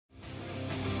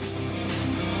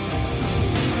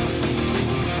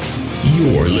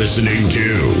You're listening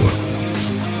to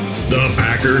the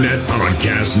Packernet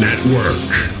Podcast Network.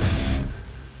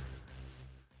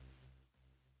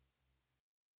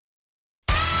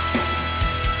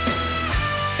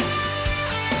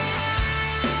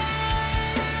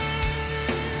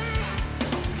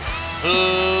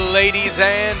 Ladies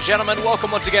and gentlemen,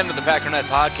 welcome once again to the Packernet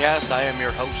Podcast. I am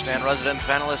your host and resident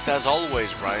panelist, as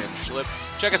always, Ryan Schlip.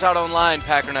 Check us out online,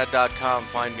 packernet.com.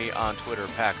 Find me on Twitter,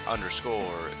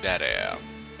 pack_daddy.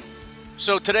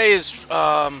 So today is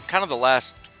kind of the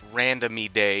last random-y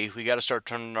day. We got to start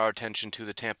turning our attention to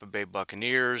the Tampa Bay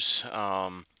Buccaneers.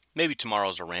 Maybe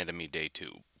tomorrow's a random-y day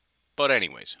too. But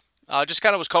anyways, just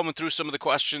kind of was combing through some of the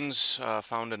questions.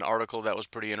 Found an article that was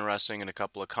pretty interesting and a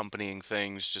couple accompanying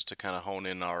things just to kind of hone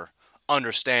in our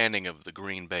understanding of the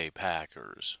Green Bay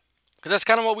Packers. Because that's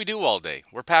kind of what we do all day.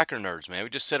 We're Packer nerds, man.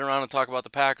 We just sit around and talk about the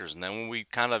Packers. And then when we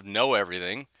kind of know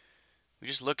everything, we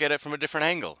just look at it from a different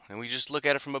angle. And we just look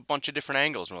at it from a bunch of different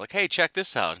angles. And we're like, hey, check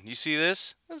this out. You see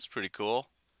this? That's pretty cool.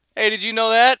 Hey, did you know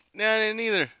that? Yeah, I didn't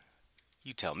either.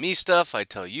 You tell me stuff. I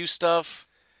tell you stuff.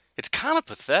 It's kind of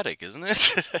pathetic, isn't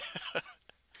it?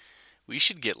 We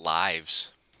should get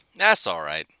lives. That's all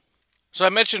right. So I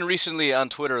mentioned recently on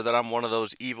Twitter that I'm one of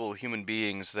those evil human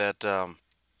beings that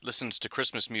listens to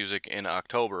Christmas music in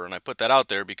October, and I put that out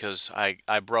there because I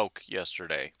broke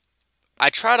yesterday. I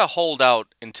try to hold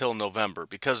out until November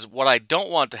because what I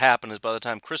don't want to happen is by the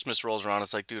time Christmas rolls around,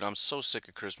 it's like, dude, I'm so sick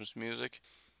of Christmas music,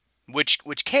 which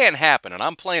can happen, and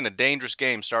I'm playing a dangerous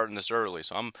game starting this early,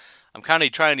 so I'm kind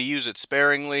of trying to use it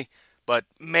sparingly, but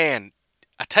man,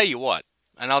 I tell you what.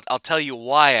 And I'll tell you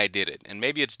why I did it. And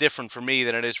maybe it's different for me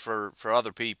than it is for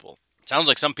other people. It sounds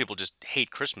like some people just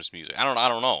hate Christmas music. I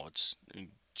don't know.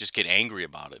 Just get angry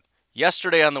about it.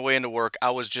 Yesterday on the way into work, I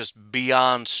was just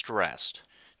beyond stressed.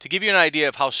 To give you an idea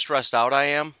of how stressed out I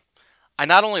am, I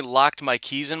not only locked my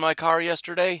keys in my car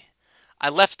yesterday, I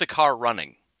left the car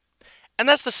running. And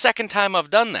that's the second time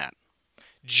I've done that.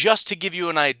 Just to give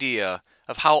you an idea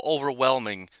of how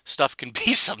overwhelming stuff can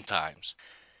be sometimes.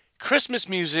 Christmas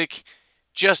music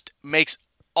just makes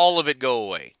all of it go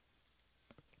away.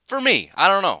 For me, I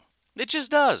don't know. It just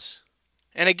does.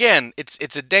 And again, it's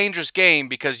a dangerous game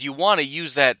because you want to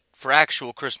use that for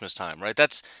actual Christmas time, right?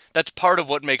 That's part of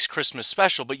what makes Christmas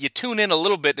special, but you tune in a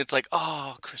little bit and it's like,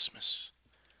 oh, Christmas.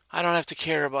 I don't have to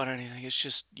care about anything. It's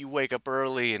just you wake up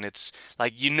early and it's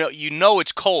like you know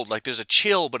it's cold, like there's a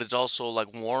chill, but it's also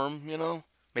like warm, you know?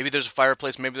 Maybe there's a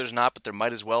fireplace, maybe there's not, but there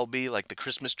might as well be. Like the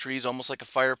Christmas tree is almost like a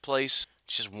fireplace.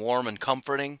 It's just warm and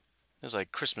comforting. There's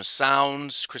like Christmas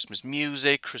sounds, Christmas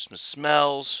music, Christmas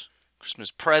smells,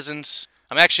 Christmas presents.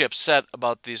 I'm actually upset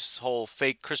about this whole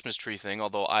fake Christmas tree thing,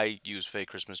 although I use fake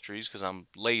Christmas trees because I'm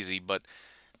lazy, but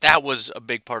that was a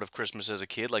big part of Christmas as a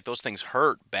kid. Like those things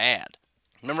hurt bad.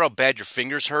 Remember how bad your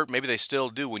fingers hurt? Maybe they still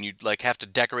do when you like have to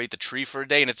decorate the tree for a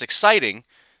day, and it's exciting.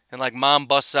 And like mom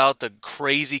busts out the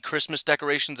crazy Christmas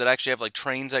decorations that actually have like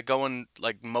trains that go in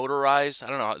like motorized. I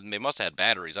don't know. They must have had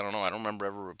batteries. I don't know. I don't remember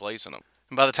ever replacing them.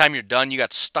 And by the time you're done, you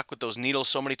got stuck with those needles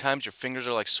so many times your fingers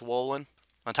are like swollen.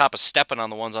 On top of stepping on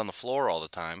the ones on the floor all the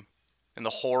time. And the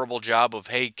horrible job of,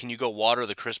 hey, can you go water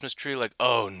the Christmas tree? Like,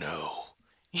 oh no.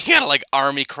 You gotta like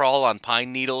army crawl on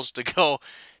pine needles to go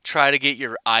try to get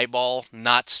your eyeball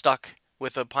not stuck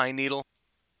with a pine needle.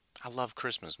 I love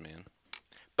Christmas, man.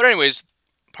 But anyways,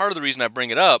 part of the reason I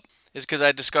bring it up is because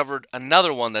I discovered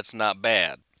another one that's not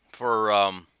bad for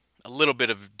a little bit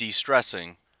of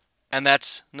de-stressing, and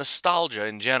that's nostalgia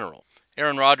in general.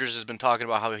 Aaron Rodgers has been talking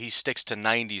about how he sticks to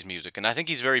 90s music, and I think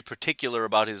he's very particular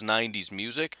about his 90s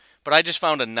music, but I just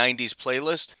found a 90s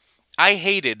playlist. I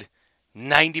hated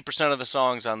 90% of the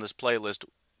songs on this playlist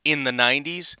in the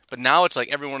 90s, but now it's like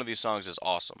every one of these songs is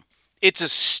awesome. It's a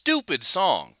stupid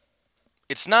song.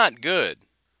 It's not good,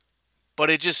 but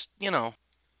it just,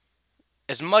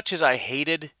 as much as I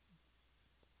hated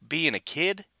being a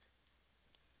kid,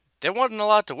 there wasn't a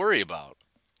lot to worry about.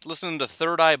 Listening to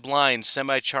Third Eye Blind,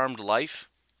 Semi-Charmed Life.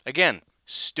 Again,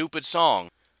 stupid song.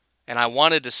 And I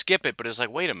wanted to skip it, but it's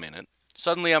like, wait a minute.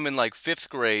 Suddenly I'm in like 5th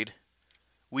grade.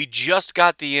 We just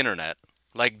got the internet.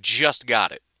 Like, just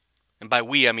got it. And by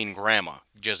we, I mean grandma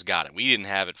just got it. We didn't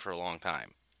have it for a long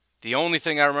time. The only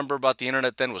thing I remember about the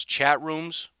internet then was chat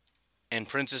rooms. And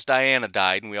Princess Diana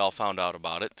died, and we all found out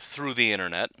about it through the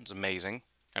internet. It's amazing.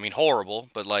 I mean, horrible,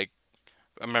 but like,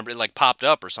 I remember it like popped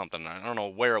up or something. I don't know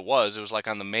where it was. It was like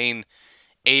on the main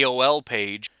AOL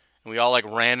page. And we all like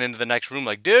ran into the next room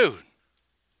like, dude.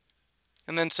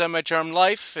 And then Semi-Charmed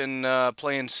Life and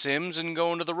playing Sims and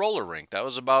going to the roller rink. That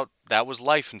was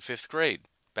life in 5th grade.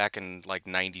 Back in like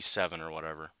 97 or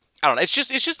whatever. I don't know. It's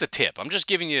just a tip. I'm just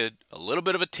giving you a little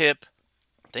bit of a tip.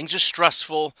 Things are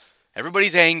stressful.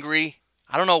 Everybody's angry.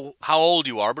 I don't know how old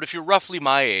you are, but if you're roughly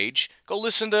my age, go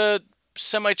listen to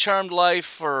Semi-Charmed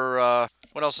Life or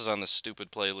what else is on this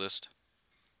stupid playlist?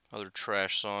 Other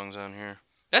trash songs on here.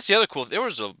 That's the other cool. There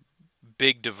was a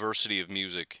big diversity of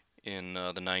music in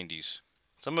the 90s.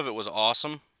 Some of it was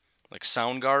awesome, like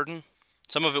Soundgarden.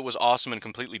 Some of it was awesome in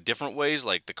completely different ways,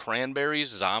 like the Cranberries,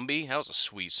 Zombie. That was a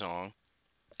sweet song.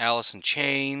 Alice in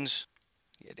Chains.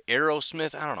 You had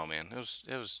Aerosmith. I don't know, man.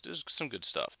 It was some good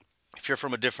stuff. If you're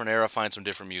from a different era, find some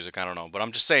different music. I don't know. But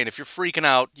I'm just saying, if you're freaking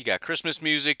out, you got Christmas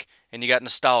music and you got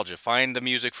nostalgia. Find the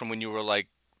music from when you were like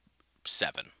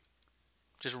 7.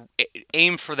 Just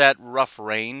aim for that rough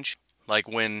range. Like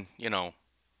when,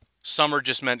 summer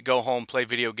just meant go home, play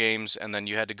video games, and then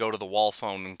you had to go to the wall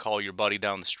phone and call your buddy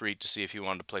down the street to see if he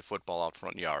wanted to play football out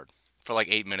front yard. For like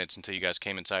 8 minutes until you guys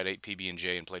came inside, ate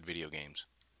PB&J, and played video games.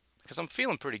 Because I'm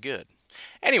feeling pretty good.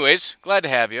 Anyways, glad to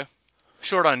have you.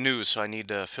 Short on news, so I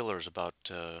need fillers about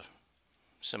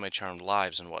Semi-Charmed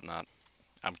Lives and whatnot.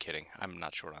 I'm kidding. I'm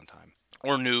not short on time.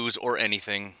 Or news or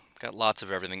anything. Got lots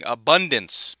of everything.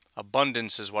 Abundance.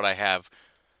 Abundance is what I have.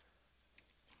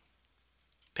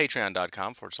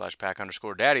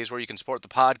 Patreon.com/pack_daddy is where you can support the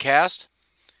podcast.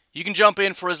 You can jump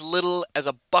in for as little as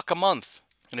 $1 a month.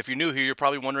 And if you're new here, you're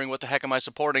probably wondering, what the heck am I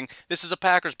supporting? This is a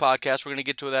Packers podcast. We're going to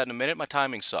get to that in a minute. My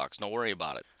timing sucks. Don't worry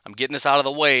about it. I'm getting this out of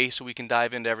the way so we can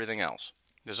dive into everything else.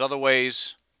 There's other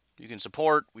ways you can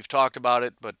support. We've talked about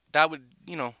it, but that would,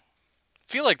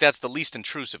 feel like that's the least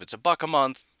intrusive. It's $1 a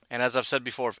month. And as I've said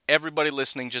before, if everybody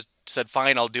listening just said,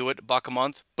 fine, I'll do it, $1 a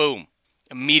month, boom.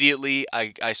 Immediately,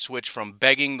 I switch from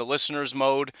begging the listeners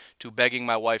mode to begging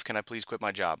my wife, can I please quit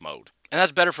my job mode? And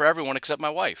that's better for everyone except my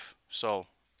wife. So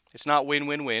it's not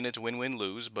win-win-win, it's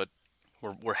win-win-lose, but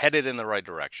we're headed in the right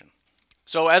direction.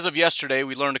 So as of yesterday,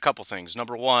 we learned a couple things.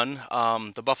 Number one,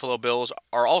 the Buffalo Bills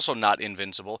are also not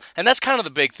invincible, and that's kind of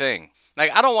the big thing.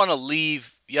 Like, I don't want to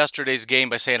leave yesterday's game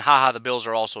by saying, haha, the Bills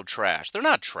are also trash. They're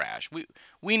not trash.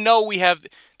 We know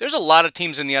there's a lot of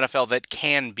teams in the NFL that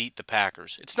can beat the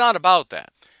Packers. It's not about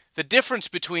that. The difference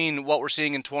between what we're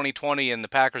seeing in 2020 and the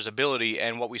Packers' ability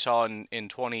and what we saw in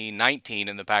 2019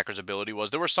 and the Packers' ability was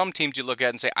there were some teams you look at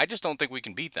and say, I just don't think we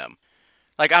can beat them.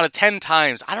 Like, out of 10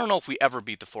 times, I don't know if we ever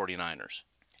beat the 49ers.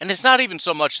 And it's not even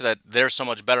so much that they're so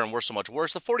much better and we're so much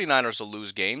worse. The 49ers will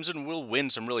lose games and we'll win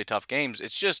some really tough games.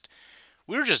 It's just,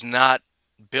 we're just not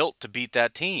built to beat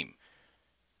that team.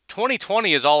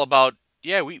 2020 is all about,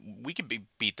 yeah, we could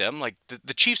beat them. Like,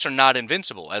 the Chiefs are not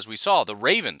invincible, as we saw. The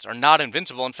Ravens are not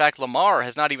invincible. In fact, Lamar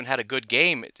has not even had a good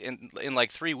game in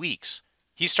like 3 weeks.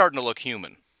 He's starting to look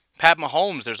human. Pat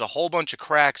Mahomes, there's a whole bunch of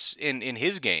cracks in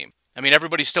his game. I mean,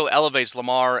 everybody still elevates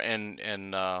Lamar and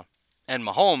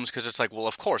Mahomes because it's like, well,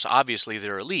 of course, obviously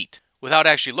they're elite. Without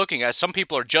actually looking at, some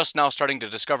people are just now starting to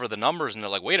discover the numbers, and they're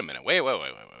like, wait a minute, wait a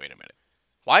minute.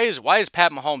 Why is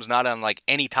Pat Mahomes not on like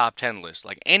any top 10 list?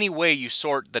 Like, any way you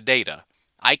sort the data,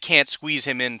 I can't squeeze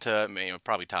him into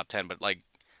probably top 10, but like,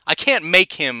 I can't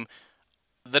make him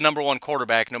the number one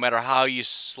quarterback no matter how you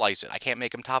slice it. I can't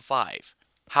make him top 5.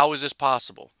 How is this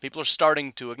possible? People are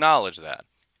starting to acknowledge that.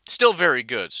 Still very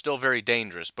good, still very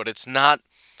dangerous, but it's not.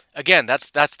 Again, that's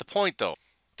the point, though.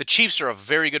 The Chiefs are a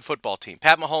very good football team.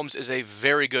 Pat Mahomes is a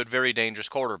very good, very dangerous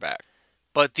quarterback.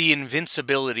 But the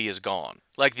invincibility is gone.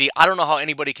 Like, I don't know how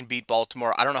anybody can beat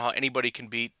Baltimore. I don't know how anybody can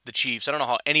beat the Chiefs. I don't know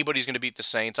how anybody's going to beat the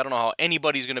Saints. I don't know how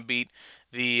anybody's going to beat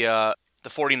the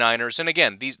 49ers. And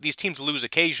again, these teams lose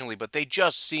occasionally, but they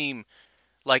just seem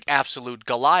like absolute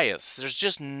Goliaths. There's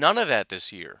just none of that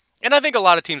this year. And I think a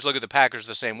lot of teams look at the Packers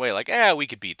the same way. Like, we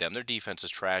could beat them. Their defense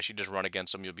is trash. You just run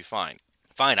against them, you'll be fine.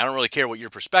 Fine, I don't really care what your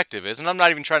perspective is. And I'm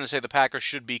not even trying to say the Packers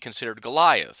should be considered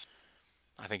Goliath.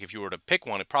 I think if you were to pick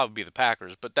one, it'd probably be the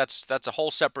Packers. But that's a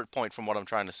whole separate point from what I'm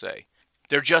trying to say.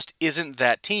 There just isn't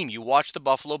that team. You watched the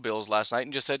Buffalo Bills last night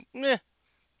and just said,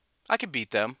 I could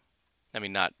beat them. I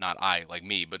mean, not I, like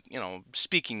me, but,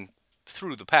 speaking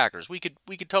through the Packers, we could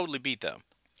totally beat them.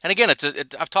 And again,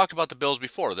 I've talked about the Bills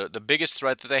before. The biggest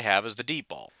threat that they have is the deep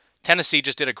ball. Tennessee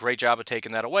just did a great job of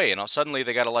taking that away. And suddenly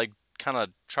they got to kind of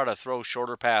try to throw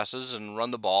shorter passes and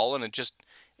run the ball. And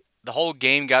the whole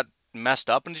game got messed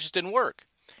up and it just didn't work.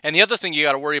 And the other thing you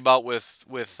got to worry about with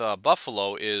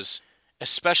Buffalo is,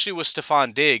 especially with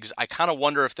Stephon Diggs, I kind of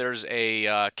wonder if there's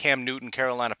a Cam Newton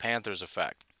Carolina Panthers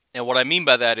effect. And what I mean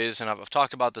by that is, and I've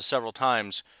talked about this several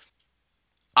times,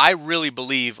 I really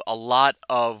believe a lot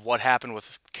of what happened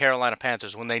with Carolina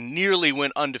Panthers when they nearly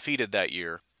went undefeated that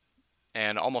year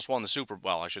and almost won the Super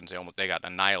Bowl. Well, I shouldn't say almost, they got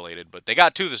annihilated, but they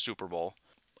got to the Super Bowl.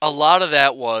 A lot of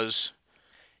that was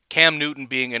Cam Newton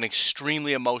being an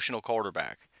extremely emotional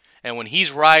quarterback. And when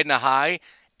he's riding a high,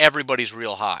 everybody's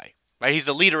real high. Right? He's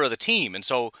the leader of the team, and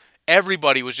so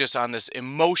everybody was just on this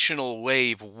emotional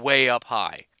wave way up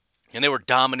high. And they were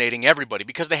dominating everybody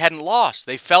because they hadn't lost.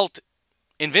 They felt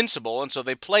invincible, and so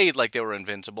they played like they were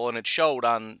invincible, and it showed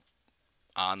on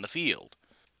the field.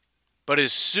 But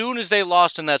as soon as they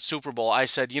lost in that Super Bowl, I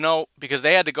said, because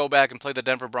they had to go back and play the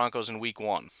Denver Broncos in Week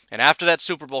 1. And after that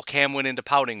Super Bowl, Cam went into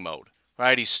pouting mode,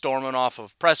 right? He's storming off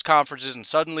of press conferences, and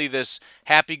suddenly this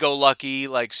happy-go-lucky,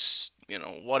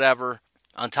 whatever,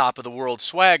 on top of the world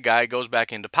swag guy goes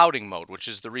back into pouting mode, which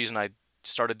is the reason I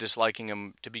started disliking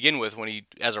him to begin with when he,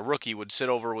 as a rookie, would sit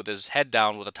over with his head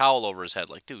down with a towel over his head.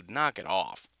 Like, dude, knock it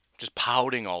off. Just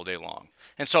pouting all day long.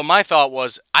 And so my thought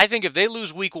was, I think if they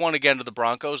lose Week 1 again to the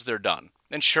Broncos, they're done.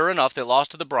 And sure enough, they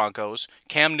lost to the Broncos.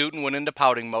 Cam Newton went into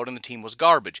pouting mode, and the team was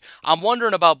garbage. I'm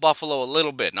wondering about Buffalo a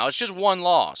little bit. Now, it's just one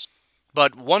loss.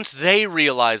 But once they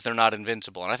realize they're not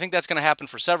invincible, and I think that's going to happen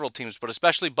for several teams, but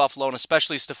especially Buffalo and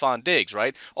especially Stephon Diggs,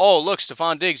 right? Oh, look,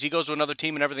 Stephon Diggs, he goes to another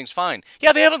team and everything's fine.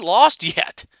 Yeah, they haven't lost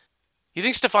yet. You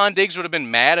think Stephon Diggs would have been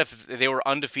mad if they were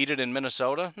undefeated in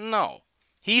Minnesota? No.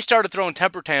 He started throwing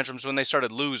temper tantrums when they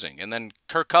started losing, and then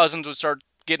Kirk Cousins would start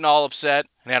getting all upset,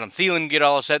 and Adam Thielen get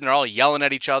all upset, and they're all yelling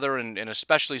at each other, and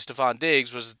especially Stephon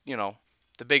Diggs was,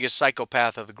 the biggest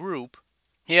psychopath of the group.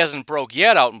 He hasn't broke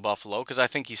yet out in Buffalo, because I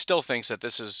think he still thinks that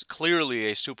this is clearly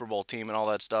a Super Bowl team and all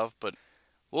that stuff, but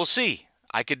we'll see.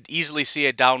 I could easily see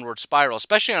a downward spiral,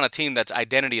 especially on a team that's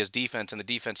identity is defense, and the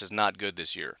defense is not good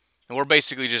this year. And we're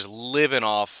basically just living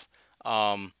off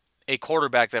a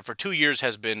quarterback that for 2 years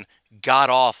has been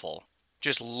god-awful,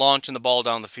 just launching the ball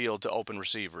down the field to open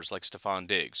receivers like Stephon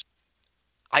Diggs.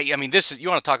 I mean, this is, you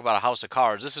want to talk about a house of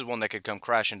cards, this is one that could come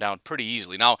crashing down pretty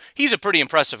easily. Now, he's a pretty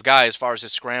impressive guy as far as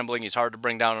his scrambling, he's hard to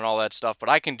bring down and all that stuff, but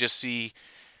I can just see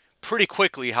pretty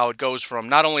quickly how it goes from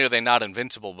not only are they not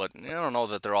invincible, but I don't know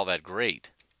that they're all that great.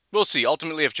 We'll see.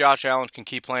 Ultimately, if Josh Allen can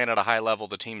keep playing at a high level,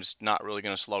 the team's not really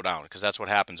going to slow down, because that's what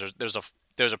happens. There's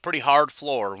a pretty hard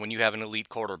floor when you have an elite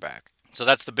quarterback. So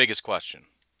that's the biggest question,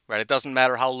 right? It doesn't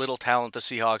matter how little talent the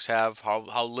Seahawks have,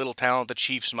 how little talent the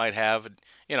Chiefs might have.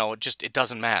 It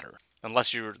doesn't matter.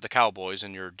 Unless you're the Cowboys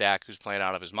and you're Dak who's playing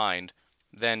out of his mind,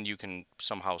 then you can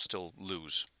somehow still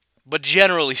lose. But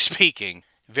generally speaking,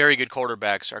 very good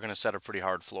quarterbacks are going to set a pretty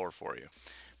hard floor for you.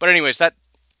 But anyways,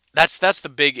 that's the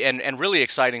big and really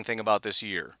exciting thing about this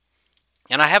year.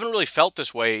 And I haven't really felt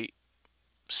this way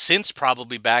since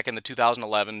probably back in the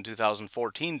 2011,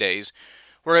 2014 days,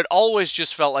 where it always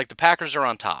just felt like the Packers are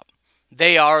on top.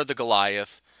 They are the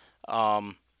Goliath.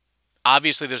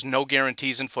 Obviously, there's no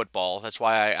guarantees in football. That's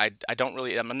why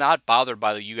I'm not bothered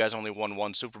by the you guys only won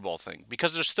one Super Bowl thing,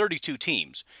 because there's 32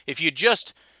 teams. If you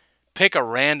just pick a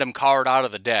random card out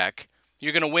of the deck,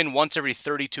 you're going to win once every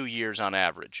 32 years on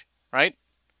average, right?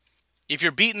 If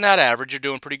you're beating that average, you're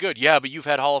doing pretty good. Yeah, but you've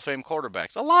had Hall of Fame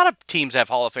quarterbacks. A lot of teams have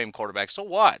Hall of Fame quarterbacks, so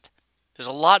what? There's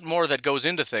a lot more that goes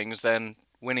into things than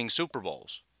winning Super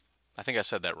Bowls. I think I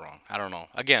said that wrong. I don't know.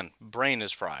 Again, brain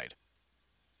is fried.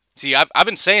 See, I've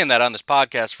been saying that on this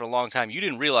podcast for a long time. You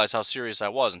didn't realize how serious I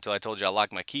was until I told you I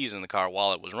locked my keys in the car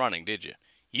while it was running, did you?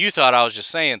 You thought I was just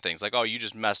saying things like, oh, you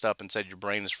just messed up and said your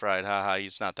brain is fried. Ha ha,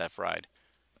 it's not that fried.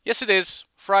 Yes, it is.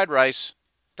 Fried rice,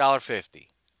 $1.50.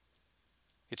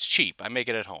 It's cheap. I make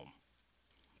it at home.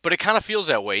 But it kind of feels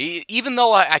that way. Even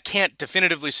though I can't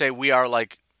definitively say we are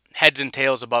like heads and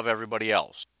tails above everybody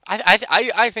else.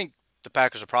 I think the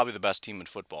Packers are probably the best team in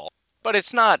football. But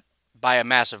it's not by a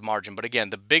massive margin. But again,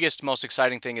 the biggest, most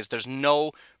exciting thing is there's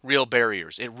no real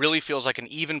barriers. It really feels like an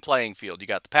even playing field. You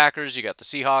got the Packers, you got the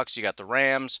Seahawks, you got the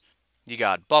Rams, you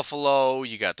got Buffalo,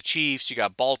 you got the Chiefs, you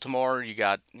got Baltimore, you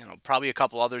got probably a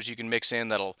couple others you can mix in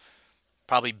that'll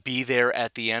probably be there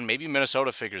at the end. Maybe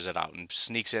Minnesota figures it out and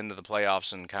sneaks into the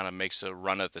playoffs and kind of makes a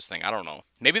run at this thing. I don't know.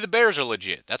 Maybe the Bears are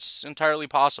legit. That's entirely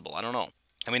possible. I don't know.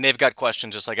 I mean, they've got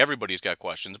questions just like everybody's got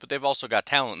questions, but they've also got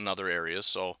talent in other areas,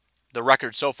 so the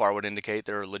record so far would indicate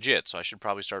they're legit, so I should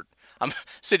probably start. I'm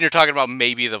sitting here talking about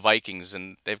maybe the Vikings,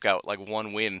 and they've got like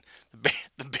one win.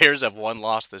 The Bears have one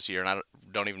loss this year, and I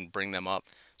don't even bring them up.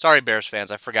 Sorry, Bears fans,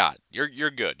 I forgot. You're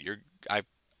good. You're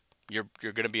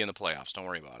going to be in the playoffs. Don't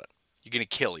worry about it. You're going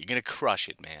to kill it. You're going to crush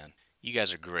it, man. You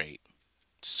guys are great.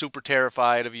 Super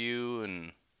terrified of you,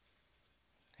 and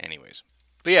anyways.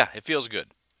 But yeah, it feels good.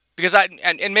 Because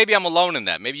and maybe I'm alone in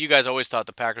that. Maybe you guys always thought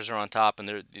the Packers are on top,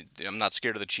 and I'm not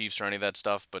scared of the Chiefs or any of that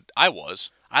stuff, but I was.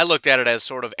 I looked at it as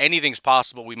sort of anything's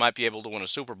possible. We might be able to win a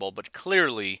Super Bowl, but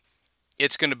clearly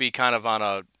it's going to be kind of on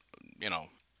a,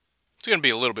 it's going to be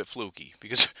a little bit fluky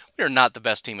because we're not the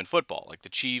best team in football. Like the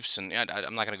Chiefs, and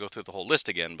I'm not going to go through the whole list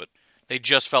again, but they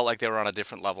just felt like they were on a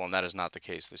different level, and that is not the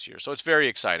case this year. So it's very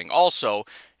exciting. Also,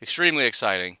 extremely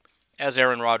exciting, as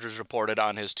Aaron Rodgers reported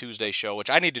on his Tuesday show, which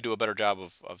I need to do a better job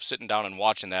of sitting down and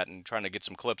watching that and trying to get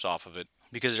some clips off of it,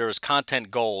 because there is content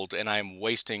gold, and I'm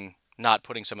wasting not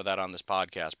putting some of that on this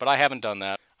podcast. But I haven't done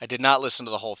that. I did not listen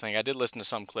to the whole thing. I did listen to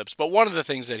some clips. But one of the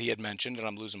things that he had mentioned, and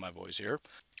I'm losing my voice here,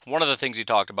 one of the things he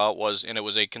talked about was, and it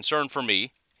was a concern for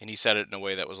me, and he said it in a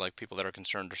way that was like, people that are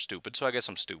concerned are stupid, so I guess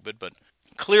I'm stupid, but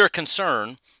clear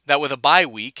concern that with a bye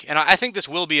week, and I think this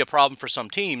will be a problem for some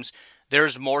teams,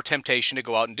 there's more temptation to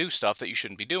go out and do stuff that you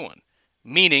shouldn't be doing.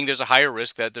 Meaning there's a higher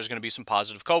risk that there's going to be some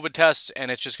positive COVID tests,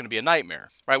 and it's just going to be a nightmare.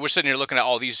 Right? We're sitting here looking at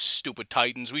all these stupid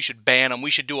Titans. We should ban them.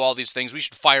 We should do all these things. We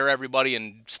should fire everybody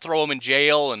and throw them in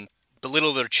jail and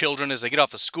belittle their children as they get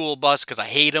off the school bus because I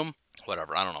hate them.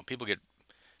 Whatever. I don't know. People get...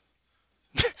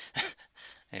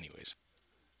 Anyways.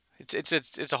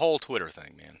 It's a whole Twitter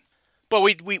thing, man. But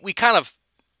we kind of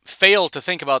fail to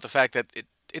think about the fact that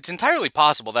it's entirely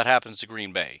possible that happens to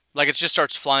Green Bay. Like, it just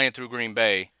starts flying through Green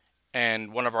Bay,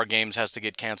 and one of our games has to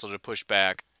get canceled or pushed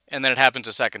back, and then it happens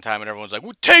a second time, and everyone's like,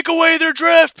 well, take away their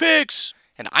draft picks!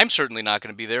 And I'm certainly not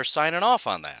going to be there signing off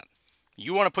on that.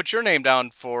 You want to put your name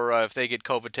down for if they get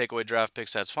COVID, take away draft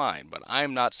picks, that's fine, but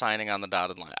I'm not signing on the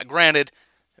dotted line. Granted,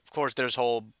 of course, there's a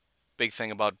whole big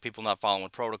thing about people not following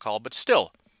protocol, but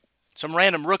still, some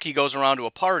random rookie goes around to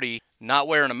a party not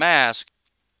wearing a mask.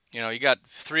 You know, you got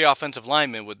 3 offensive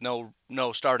linemen with no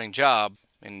starting job,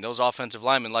 and those offensive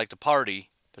linemen like to party.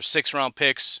 They're 6th-round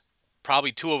picks.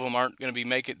 Probably 2 of them aren't going to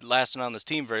be lasting on this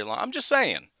team very long. I'm just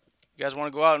saying. You guys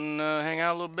want to go out and hang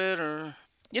out a little bit, or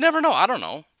you never know. I don't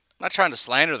know. I'm not trying to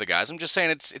slander the guys. I'm just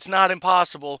saying it's not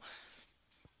impossible.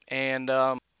 And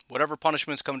whatever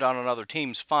punishments come down on other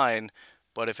teams, fine.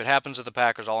 But if it happens to the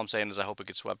Packers, all I'm saying is I hope it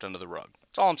gets swept under the rug.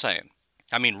 That's all I'm saying.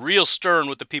 I mean, real stern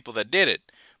with the people that did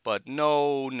it, but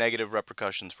no negative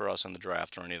repercussions for us in the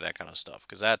draft or any of that kind of stuff,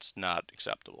 because that's not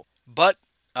acceptable. But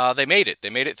they made it. They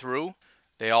made it through.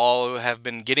 They all have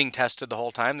been getting tested the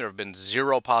whole time. There have been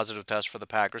 0 positive tests for the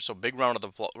Packers, so big round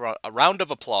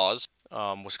of applause.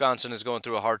 Wisconsin is going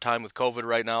through a hard time with COVID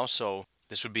right now, so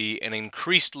this would be an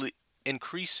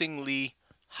increasingly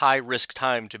high-risk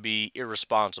time to be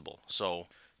irresponsible. So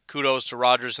kudos to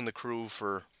Rodgers and the crew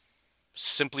for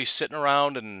simply sitting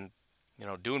around and, you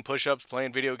know, doing push-ups,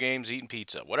 playing video games, eating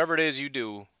pizza. Whatever it is you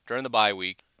do during the bye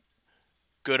week,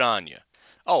 good on you.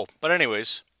 Oh, but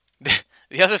anyways,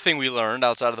 the other thing we learned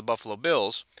outside of the Buffalo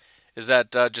Bills is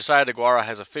that Josiah DeGuara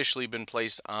has officially been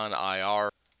placed on IR.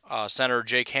 Center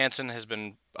Jake Hansen has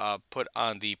been put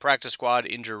on the practice squad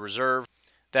injured reserve.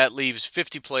 That leaves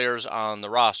 50 players on the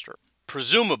roster.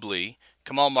 Presumably,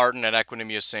 Kamal Martin and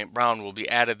Equanimeous St. Brown will be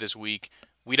added this week.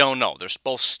 We don't know. They're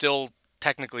both still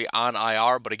technically on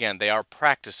IR, but again, they are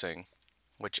practicing,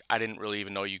 which I didn't really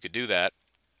even know you could do that,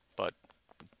 but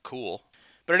cool.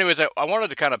 But anyways, I wanted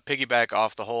to kind of piggyback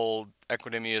off the whole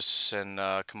Equanimeous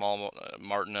and Kamal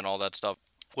Martin and all that stuff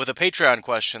with a Patreon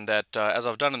question that, as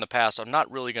I've done in the past, I'm not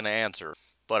really going to answer,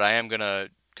 but I am going to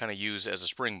kind of use as a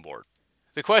springboard.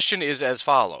 The question is as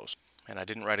follows, and I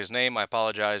didn't write his name, I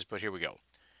apologize, but here we go.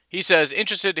 He says,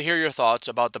 interested to hear your thoughts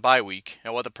about the bye week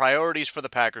and what the priorities for the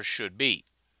Packers should be.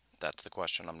 That's the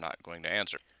question I'm not going to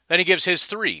answer. Then he gives his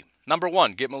 3. Number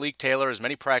 1, get Malik Taylor as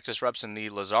many practice reps in the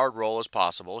Lazard role as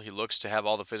possible. He looks to have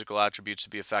all the physical attributes to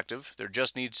be effective. There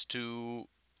just needs to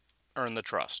earn the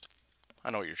trust.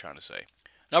 I know what you're trying to say.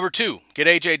 Number 2, get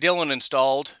A.J. Dillon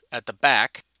installed at the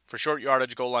back for short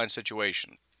yardage goal line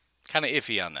situation. Kind of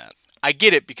iffy on that. I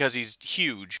get it because he's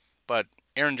huge, but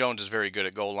Aaron Jones is very good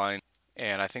at goal line,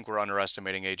 and I think we're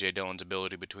underestimating A.J. Dillon's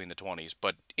ability between the 20s.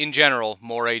 But in general,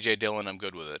 more A.J. Dillon, I'm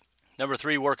good with it. Number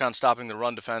 3, work on stopping the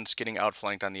run defense, getting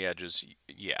outflanked on the edges.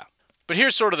 Yeah. But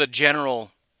here's sort of the general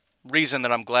reason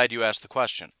that I'm glad you asked the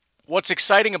question. What's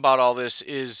exciting about all this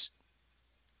is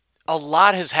a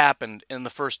lot has happened in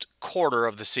the first quarter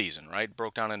of the season, right?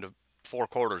 Broke down into 4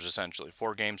 quarters, essentially.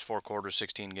 4 games, 4 quarters,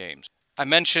 16 games. I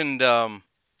mentioned,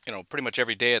 pretty much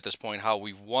every day at this point, how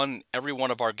we've won every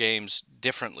one of our games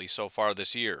differently so far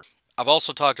this year. I've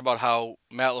also talked about how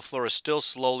Matt LaFleur is still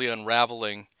slowly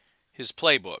unraveling his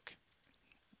playbook.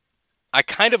 I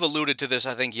kind of alluded to this,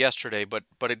 I think, yesterday, but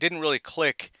it didn't really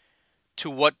click to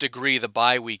what degree the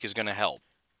bye week is going to help.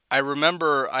 I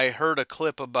remember I heard a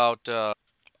clip about,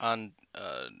 on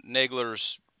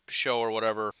Nagler's show or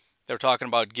whatever, they were talking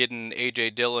about getting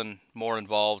A.J. Dillon more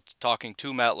involved, talking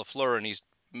to Matt LaFleur, and he's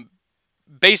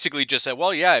basically just said,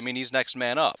 well, yeah, I mean, he's next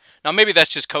man up. Now, maybe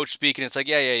that's just coach speaking. It's like,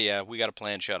 yeah, we got a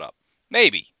plan, shut up.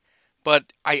 Maybe.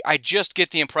 But I just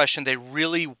get the impression they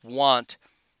really want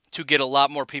to get a lot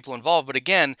more people involved. But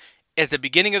again, at the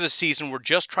beginning of the season, we're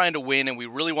just trying to win, and we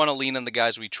really want to lean on the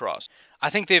guys we trust. I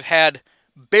think they've had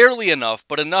Barely enough,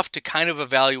 but enough to kind of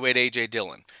evaluate A.J.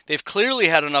 Dillon. They've clearly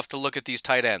had enough to look at these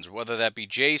tight ends, whether that be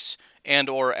Jace and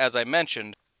or, as I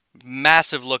mentioned,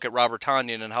 massive look at Robert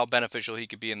Tonyan and how beneficial he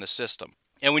could be in the system.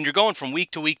 And when you're going from week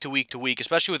to week to week to week,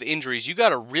 especially with injuries, you got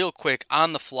to real quick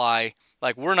on the fly.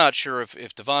 Like, we're not sure if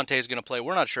Devontae is going to play.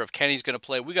 We're not sure if Kenny's going to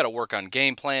play. We got to work on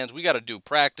game plans. We got to do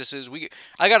practices.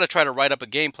 I got to try to write up a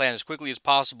game plan as quickly as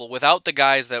possible without the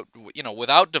guys that,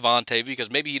 without Devontae,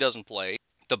 because maybe he doesn't play.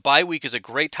 The bye week is a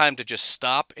great time to just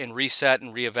stop and reset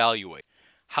and reevaluate.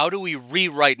 How do we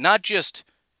rewrite not just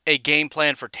a game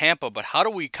plan for Tampa, but how do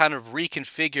we kind of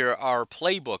reconfigure our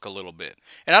playbook a little bit?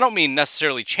 And I don't mean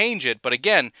necessarily change it, but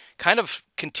again, kind of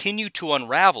continue to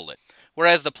unravel it.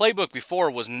 Whereas the playbook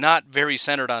before was not very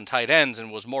centered on tight ends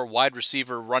and was more wide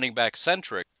receiver, running back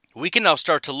centric, we can now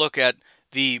start to look at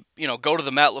go to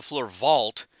the Matt LaFleur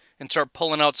vault and start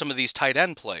pulling out some of these tight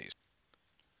end plays.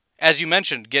 As you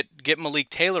mentioned, get Malik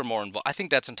Taylor more involved. I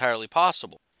think that's entirely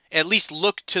possible. At least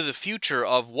look to the future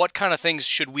of what kind of things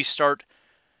should we start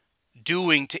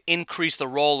doing to increase the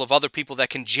role of other people that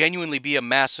can genuinely be a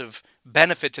massive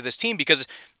benefit to this team. Because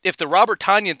if the Robert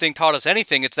Tonyan thing taught us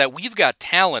anything, it's that we've got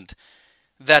talent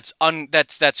that's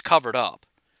covered up.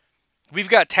 We've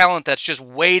got talent that's just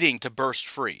waiting to burst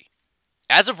free.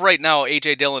 As of right now,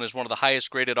 A.J. Dillon is one of the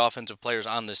highest graded offensive players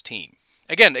on this team.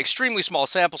 Again, extremely small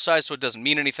sample size, so it doesn't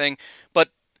mean anything, but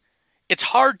it's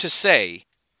hard to say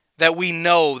that we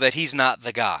know that he's not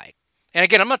the guy. And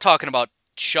again, I'm not talking about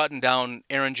shutting down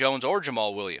Aaron Jones or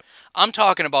Jamal Williams. I'm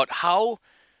talking about how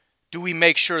do we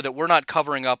make sure that we're not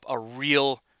covering up a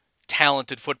real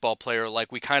talented football player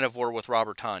like we kind of were with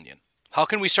Robert Tonyan. How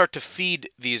can we start to feed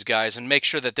these guys and make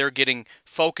sure that they're getting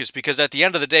focused? Because at the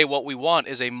end of the day, what we want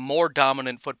is a more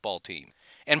dominant football team.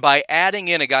 And by adding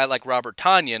in a guy like Robert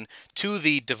Tonyan to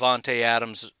the Davante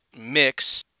Adams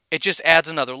mix, it just adds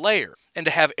another layer. And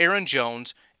to have Aaron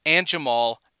Jones and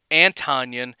Jamal and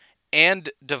Tonyan and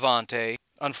Davante,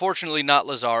 unfortunately not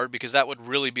Lazard, because that would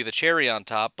really be the cherry on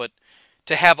top, but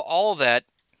to have all that,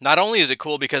 not only is it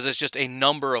cool because it's just a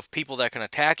number of people that can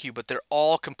attack you, but they're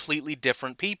all completely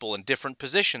different people in different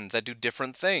positions that do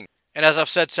different things. And as I've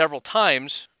said several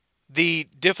times, the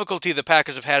difficulty the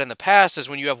Packers have had in the past is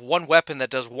when you have one weapon that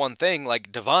does one thing,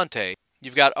 like Davante.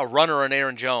 You've got a runner in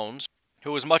Aaron Jones,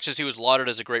 who as much as he was lauded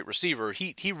as a great receiver,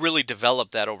 he really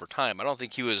developed that over time. I don't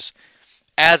think he was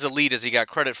as elite as he got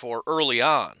credit for early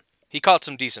on. He caught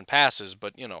some decent passes,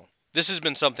 but, this has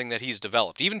been something that he's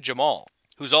developed. Even Jamal,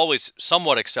 who's always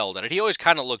somewhat excelled at it, he always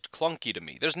kind of looked clunky to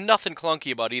me. There's nothing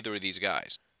clunky about either of these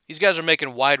guys. These guys are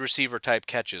making wide receiver type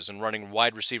catches and running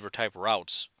wide receiver type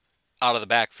routes out of the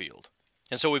backfield.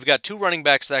 And so we've got two running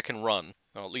backs that can run,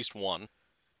 well, at least one.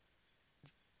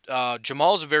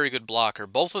 Jamal's a very good blocker.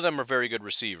 Both of them are very good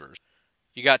receivers.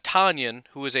 You got Tonyan,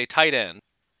 who is a tight end,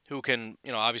 who can,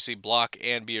 obviously block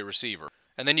and be a receiver.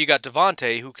 And then you got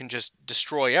Davante, who can just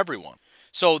destroy everyone.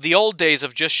 So the old days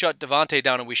of just shut Davante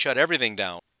down and we shut everything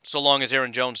down, so long as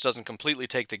Aaron Jones doesn't completely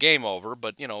take the game over.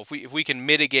 But, if we can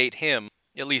mitigate him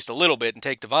at least a little bit and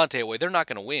take Davante away, they're not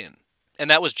going to win. And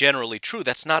that was generally true.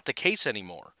 That's not the case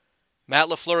anymore. Matt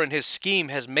LaFleur and his scheme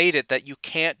has made it that you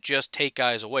can't just take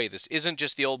guys away. This isn't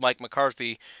just the old Mike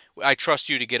McCarthy, I trust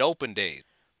you to get open days.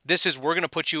 This is, we're going to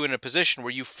put you in a position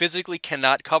where you physically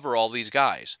cannot cover all these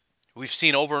guys. We've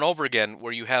seen over and over again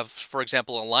where you have, for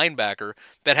example, a linebacker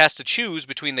that has to choose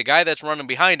between the guy that's running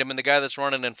behind him and the guy that's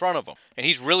running in front of him. And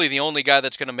he's really the only guy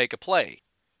that's going to make a play.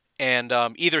 And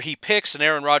either he picks and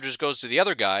Aaron Rodgers goes to the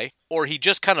other guy, or he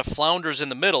just kind of flounders in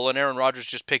the middle and Aaron Rodgers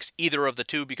just picks either of the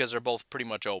two because they're both pretty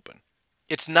much open.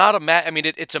 It's not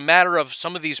it's a matter of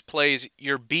some of these plays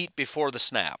you're beat before the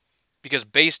snap. Because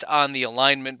based on the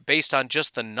alignment, based on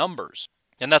just the numbers,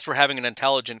 and that's where having an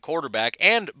intelligent quarterback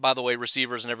and, by the way,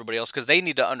 receivers and everybody else, because they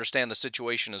need to understand the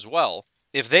situation as well.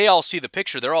 If they all see the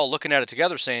picture, they're all looking at it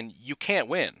together saying, you can't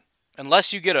win.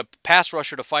 Unless you get a pass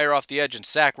rusher to fire off the edge and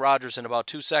sack Rodgers in about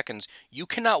 2 seconds, you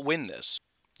cannot win this.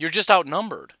 You're just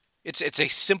outnumbered. It's a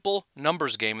simple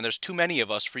numbers game, and there's too many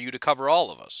of us for you to cover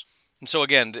all of us. And so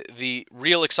again, the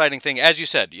real exciting thing, as you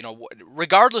said,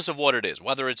 regardless of what it is,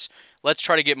 whether it's let's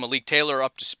try to get Malik Taylor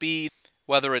up to speed,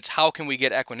 whether it's how can we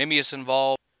get Equanimeous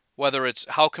involved, whether it's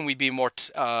how can we be more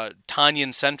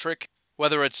Tonyan-centric,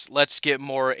 whether it's let's get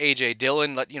more A.J.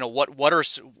 Dillon,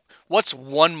 what's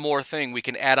one more thing we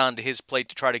can add on to his plate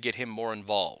to try to get him more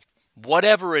involved.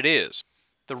 Whatever it is,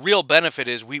 the real benefit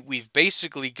is we've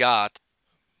basically got,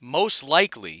 most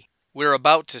likely, we're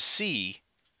about to see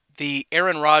the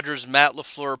Aaron Rodgers, Matt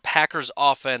LaFleur, Packers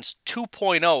offense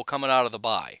 2.0 coming out of the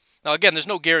bye. Now again, there's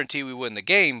no guarantee we win the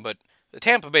game, but the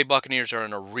Tampa Bay Buccaneers are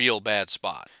in a real bad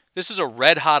spot. This is a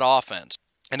red-hot offense,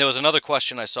 And there was another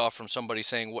question I saw from somebody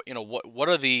saying, what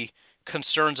are the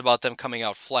concerns about them coming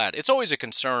out flat? It's always a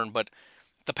concern, but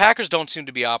the Packers don't seem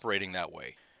to be operating that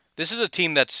way. This is a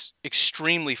team that's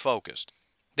extremely focused.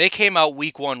 They came out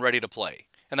week one ready to play.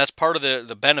 And that's part of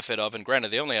the benefit of, and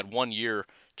granted, they only had 1 year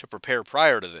to prepare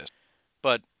prior to this.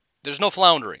 But there's no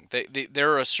floundering.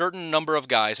 There are a certain number of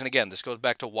guys, and again, this goes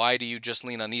back to why do you just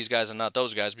lean on these guys and not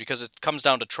those guys? Because it comes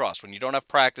down to trust. When you don't have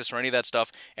practice or any of that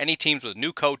stuff, any teams with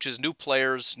new coaches, new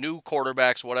players, new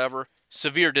quarterbacks, whatever,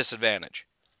 severe disadvantage.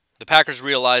 The Packers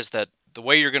realize that the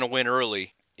way you're going to win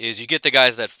early is you get the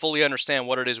guys that fully understand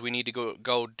what it is we need to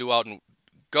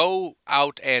go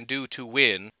out and do to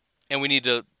win, and we need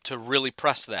to really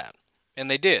press that. And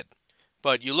they did.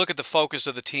 But you look at the focus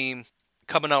of the team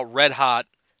coming out red hot.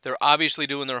 They're obviously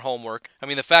doing their homework. I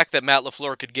mean, the fact that Matt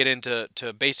LaFleur could get into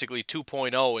basically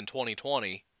 2.0 in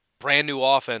 2020, brand new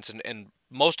offense, and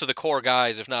most of the core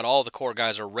guys, if not all the core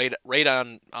guys, are right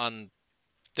on.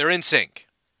 They're in sync.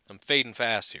 I'm fading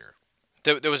fast here.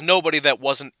 There was nobody that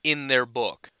wasn't in their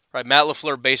book. Right? Matt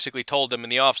LaFleur basically told them in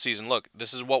the offseason, look,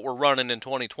 this is what we're running in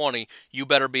 2020. You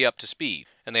better be up to speed.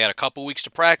 And they had a couple weeks to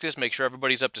practice, make sure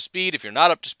everybody's up to speed. If you're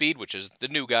not up to speed, which is the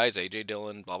new guys, A.J.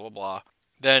 Dillon, blah, blah, blah,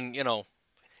 then,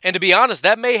 and to be honest,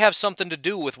 that may have something to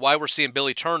do with why we're seeing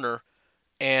Billy Turner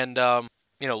and,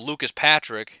 Lucas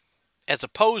Patrick as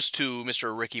opposed to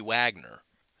Mr. Ricky Wagner.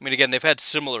 I mean, again, they've had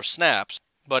similar snaps,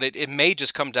 but it may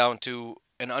just come down to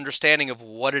an understanding of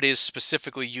what it is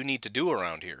specifically you need to do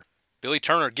around here. Billy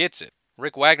Turner gets it.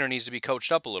 Rick Wagner needs to be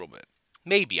coached up a little bit.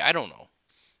 Maybe, I don't know.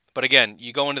 But again,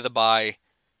 you go into the bye,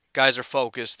 guys are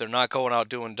focused, they're not going out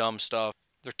doing dumb stuff,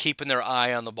 they're keeping their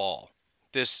eye on the ball.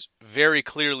 This very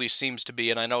clearly seems to be,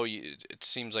 and I know it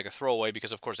seems like a throwaway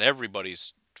because, of course,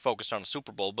 everybody's focused on a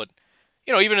Super Bowl, but,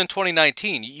 even in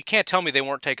 2019, you can't tell me they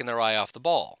weren't taking their eye off the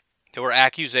ball. There were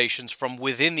accusations from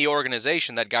within the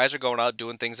organization that guys are going out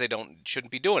doing things they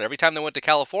shouldn't be doing. Every time they went to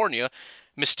California,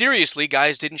 mysteriously,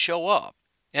 guys didn't show up.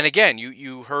 And again,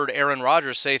 you heard Aaron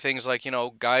Rodgers say things like,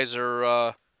 guys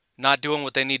are not doing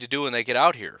what they need to do when they get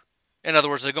out here. In other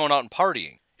words, they're going out and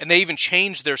partying. And they even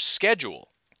changed their schedule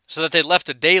so that they left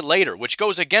a day later, which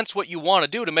goes against what you want to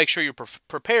do to make sure you're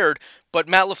prepared. But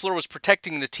Matt LaFleur was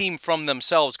protecting the team from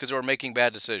themselves because they were making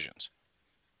bad decisions.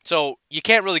 So you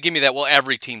can't really give me that, well,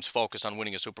 every team's focused on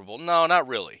winning a Super Bowl. No, not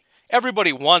really.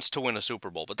 Everybody wants to win a Super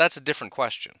Bowl, but that's a different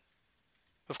question.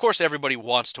 Of course everybody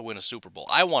wants to win a Super Bowl.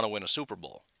 I want to win a Super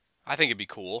Bowl. I think it'd be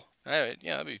cool. It'd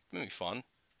be fun.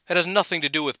 It has nothing to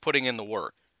do with putting in the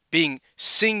work. Being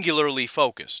singularly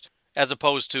focused. As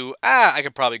opposed to, I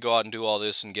could probably go out and do all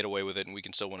this and get away with it and we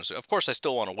can still win a Super Bowl. Of course I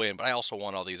still want to win, but I also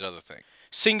want all these other things.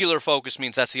 Singular focus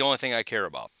means that's the only thing I care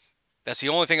about. That's the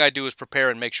only thing I do is prepare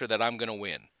and make sure that I'm going to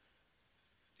win.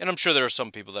 And I'm sure there are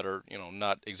some people that are,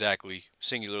 not exactly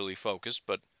singularly focused,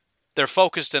 but they're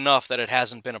focused enough that it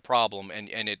hasn't been a problem, and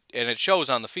it shows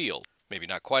on the field. Maybe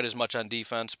not quite as much on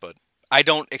defense, but I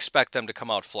don't expect them to come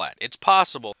out flat. It's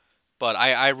possible, but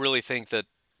I really think that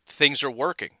things are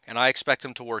working, and I expect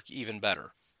them to work even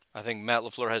better. I think Matt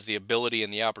LaFleur has the ability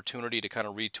and the opportunity to kind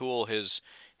of retool his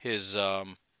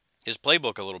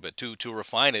playbook a little bit, to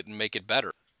refine it and make it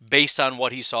better, based on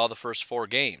what he saw the first 4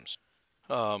 games.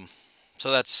 So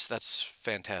that's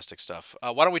fantastic stuff.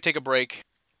 Why don't we take a break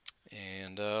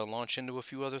and launch into a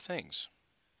few other things.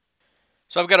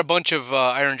 So I've got a bunch of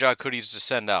Iron Jock hoodies to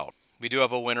send out. We do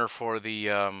have a winner for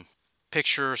the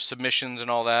picture submissions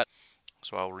and all that,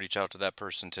 so I'll reach out to that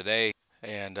person today.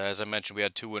 And as I mentioned, we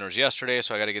had 2 winners yesterday,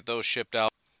 so I got to get those shipped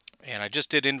out. And I just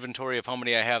did inventory of how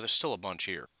many I have. There's still a bunch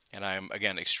here. And I'm,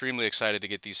 again, extremely excited to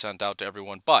get these sent out to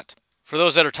everyone. But for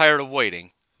those that are tired of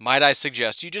waiting, might I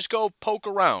suggest you just go poke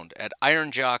around at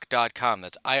ironjock.com.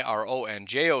 That's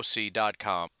ironjoc.com.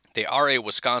 They are a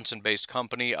Wisconsin-based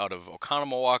company out of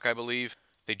Oconomowoc, I believe.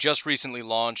 They just recently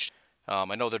launched.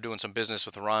 I know they're doing some business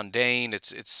with Ron Dane.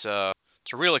 It's a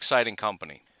real exciting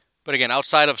company. But again,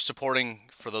 outside of supporting,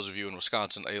 for those of you in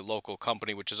Wisconsin, a local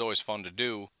company, which is always fun to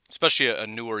do, especially a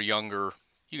newer, younger,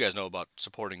 you guys know about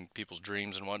supporting people's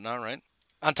dreams and whatnot, right?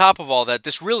 On top of all that,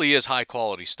 this really is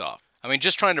high-quality stuff. I mean,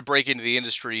 just trying to break into the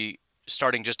industry,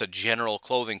 starting just a general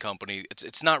clothing company,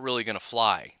 it's not really going to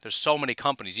fly. There's so many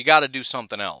companies. You got to do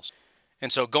something else.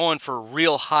 And so going for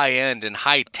real high-end and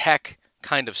high-tech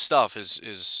kind of stuff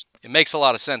is it makes a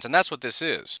lot of sense. And that's what this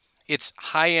is. It's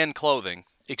high-end clothing,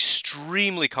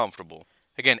 extremely comfortable.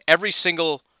 Again, every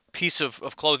single piece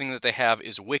of clothing that they have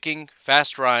is wicking,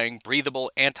 fast-drying,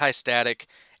 breathable, anti-static,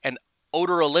 and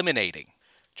odor-eliminating.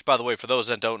 Which, by the way, for those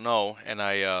that don't know, and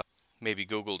I maybe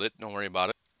Googled it, don't worry about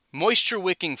it.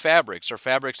 Moisture-wicking fabrics are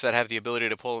fabrics that have the ability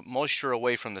to pull moisture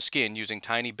away from the skin using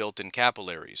tiny built-in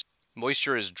capillaries.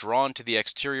 moisture is drawn to the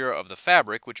exterior of the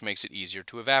fabric, which makes it easier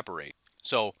to evaporate.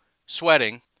 So,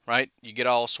 sweating, right? You get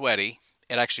all sweaty.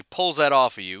 It actually pulls that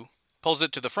off of you, pulls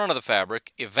it to the front of the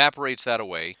fabric, evaporates that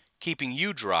away, keeping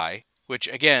you dry, which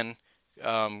again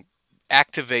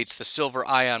activates the silver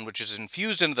ion, which is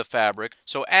infused into the fabric.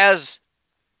 So as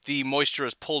the moisture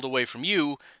is pulled away from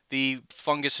you, the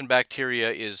fungus and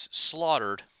bacteria is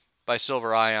slaughtered by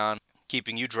silver ion,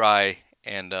 keeping you dry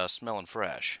and smelling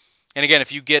fresh. And again,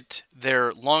 if you get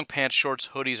their long pants, shorts,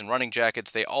 hoodies, and running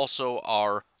jackets, they also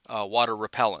are water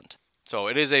repellent. So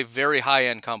it is a very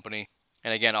high-end company.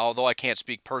 And again, although I can't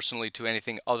speak personally to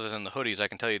anything other than the hoodies, I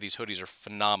can tell you these hoodies are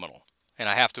phenomenal. And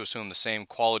I have to assume the same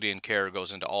quality and care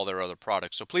goes into all their other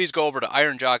products. So please go over to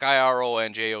ironjock,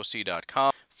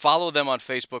 ironjoc.com. Follow them on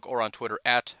Facebook or on Twitter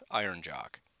at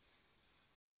ironjock.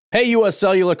 Hey, U.S.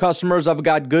 Cellular customers, I've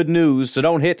got good news, so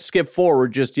don't hit skip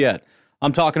forward just yet.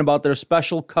 I'm talking about their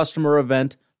special customer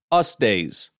event, US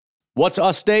Days. What's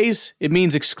US Days? It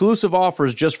means exclusive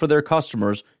offers just for their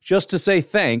customers, just to say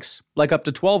thanks, like up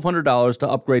to $1,200 to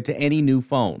upgrade to any new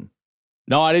phone.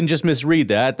 No, I didn't just misread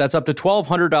that. That's up to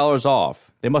 $1,200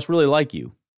 off. They must really like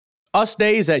you. US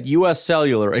Days at US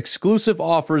Cellular, exclusive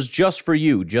offers just for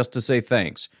you, just to say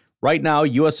thanks. Right now,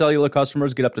 US Cellular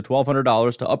customers get up to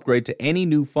 $1,200 to upgrade to any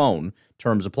new phone.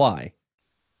 Terms apply.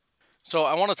 So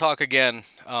I want to talk again,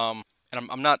 and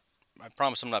I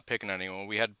promise I'm not picking anyone.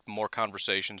 We had more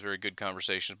conversations, very good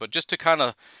conversations, but just to kind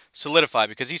of solidify,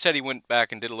 because he said he went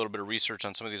back and did a little bit of research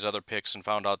on some of these other picks and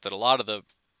found out that a lot of the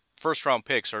first-round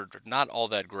picks are not all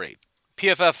that great.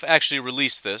 PFF actually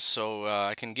released this, so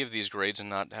I can give these grades and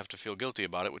not have to feel guilty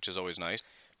about it, which is always nice.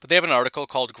 But they have an article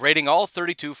called Grading All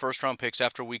 32 First-Round Picks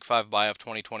After Week 5 Bye of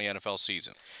 2020 NFL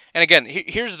Season. And again,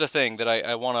 here's the thing that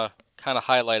I want to kind of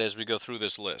highlight as we go through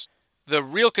this list. The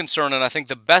real concern, and I think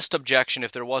the best objection,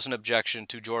 if there was an objection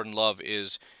to Jordan Love,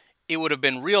 is it would have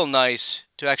been real nice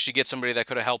to actually get somebody that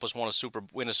could have helped us win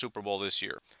a Super Bowl this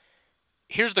year.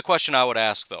 Here's the question I would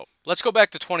ask, though. Let's go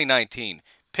back to 2019.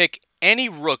 Pick any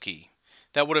rookie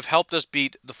that would have helped us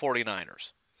beat the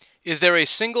 49ers. Is there a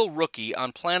single rookie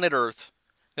on planet Earth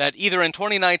that either in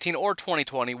 2019 or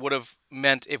 2020 would have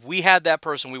meant if we had that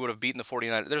person, we would have beaten the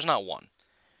 49ers? There's not one.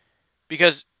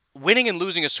 Because winning and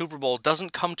losing a Super Bowl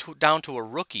doesn't come down to a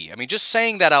rookie. I mean, just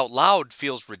saying that out loud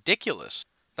feels ridiculous,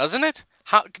 doesn't it?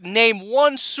 Name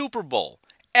one Super Bowl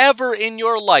ever in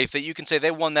your life that you can say they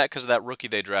won that because of that rookie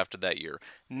they drafted that year.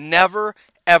 Never,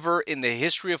 ever in the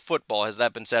history of football has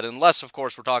that been said, unless, of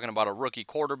course, we're talking about a rookie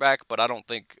quarterback, but I don't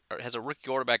think, has a rookie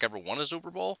quarterback ever won a Super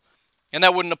Bowl? And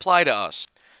that wouldn't apply to us.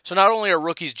 So not only are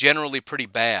rookies generally pretty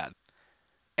bad,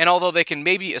 and although they can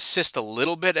maybe assist a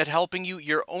little bit at helping you,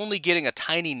 you're only getting a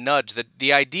tiny nudge. That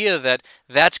the idea that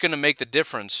that's going to make the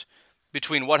difference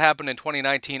between what happened in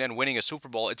 2019 and winning a Super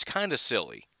Bowl, it's kind of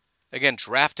silly. Again,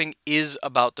 drafting is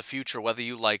about the future, whether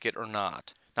you like it or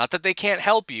not. Not that they can't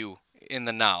help you in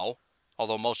the now,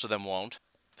 although most of them won't.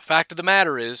 The fact of the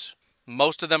matter is,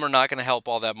 most of them are not going to help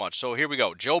all that much. So here we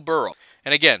go. Joe Burrow.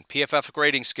 And again, PFF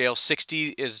grading scale, 60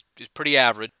 is pretty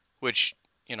average, which,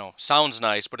 sounds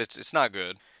nice, but it's not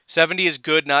good. 70 is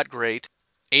good, not great.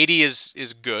 80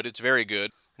 is good, it's very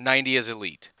good. 90 is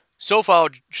elite. So far,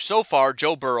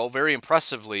 Joe Burrow, very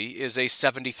impressively, is a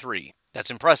 73.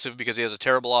 That's impressive because he has a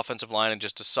terrible offensive line and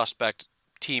just a suspect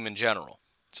team in general.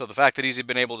 So the fact that he's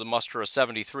been able to muster a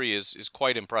 73 is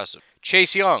quite impressive.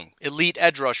 Chase Young, elite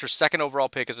edge rusher, second overall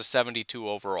pick, is a 72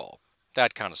 overall.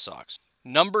 That kind of sucks.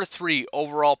 Number 3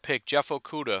 overall pick, Jeff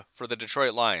Okudah for the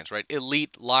Detroit Lions, right?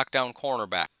 Elite lockdown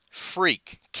cornerback.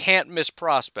 Freak, can't miss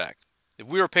prospect. If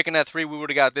we were picking at 3, we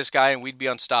would have got this guy and we'd be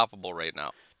unstoppable right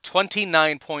now.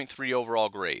 29.3 overall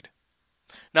grade.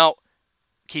 Now,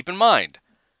 keep in mind,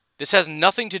 this has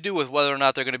nothing to do with whether or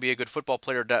not they're going to be a good football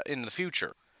player in the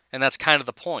future. And that's kind of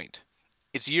the point.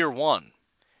 It's year 1.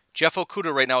 Jeff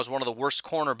Okudah right now is one of the worst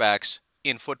cornerbacks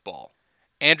in football.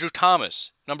 Andrew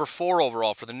Thomas, number 4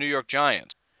 overall for the New York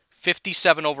Giants.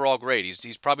 57 overall grade.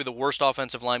 He's probably the worst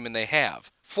offensive lineman they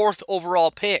have. 4th overall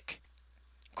pick.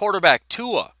 Quarterback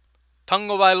Tua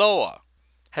Tagovailoa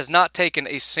has not taken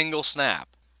a single snap.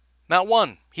 Not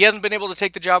one. He hasn't been able to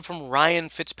take the job from Ryan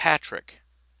Fitzpatrick.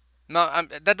 Now,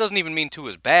 that doesn't even mean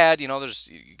Tua's bad. You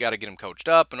got to get him coached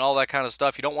up and all that kind of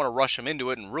stuff. You don't want to rush him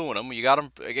into it and ruin him. You got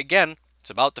him, again, it's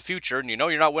about the future, and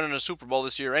you're not winning a Super Bowl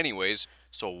this year anyways,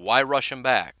 so why rush him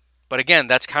back? But again,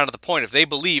 that's kind of the point. If they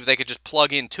believe they could just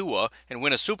plug in Tua and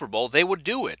win a Super Bowl, they would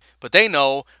do it. But they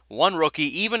know one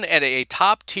rookie, even at a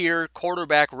top-tier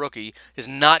quarterback rookie, is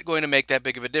not going to make that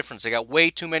big of a difference. They got way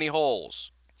too many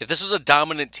holes. If this was a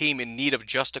dominant team in need of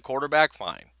just a quarterback,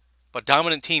 fine. But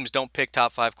dominant teams don't pick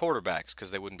top 5 quarterbacks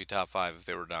because they wouldn't be top 5 if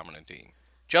they were a dominant team.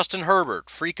 Justin Herbert,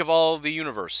 freak of all of the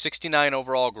universe, 69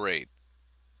 overall grade.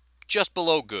 Just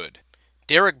below good.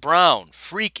 Derek Brown,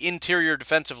 freak interior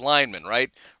defensive lineman,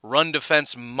 right? Run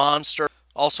defense monster.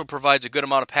 Also provides a good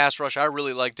amount of pass rush. I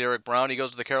really like Derek Brown. He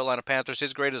goes to the Carolina Panthers.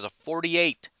 His grade is a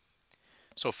 48.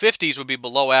 So 50s would be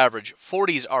below average.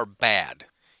 40s are bad.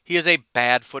 He is a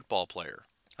bad football player.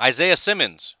 Isaiah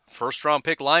Simmons, first-round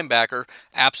pick linebacker,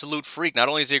 absolute freak. Not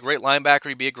only is he a great linebacker,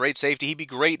 he'd be a great safety. He'd be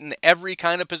great in every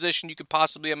kind of position you could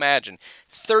possibly imagine.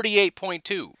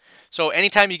 38.2. So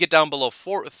anytime you get down below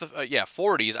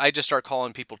 40s, I just start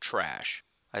calling people trash.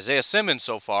 Isaiah Simmons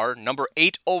so far, number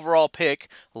 8 overall pick,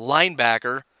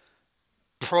 linebacker,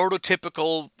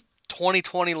 prototypical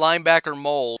 2020 linebacker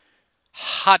mold,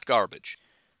 hot garbage.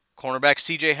 Cornerback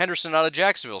C.J. Henderson out of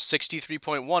Jacksonville,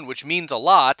 63.1, which means a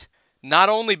lot. Not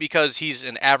only because he's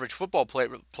an average football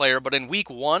player, but in week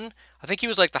 1, I think he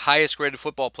was like the highest graded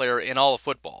football player in all of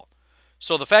football.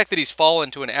 So the fact that he's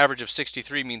fallen to an average of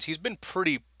 63 means he's been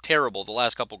pretty terrible the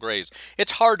last couple grades.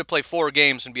 It's hard to play 4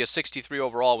 games and be a 63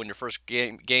 overall when your first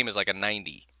game is like a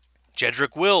 90.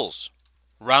 Jedrick Wills,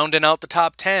 rounding out the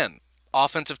top 10.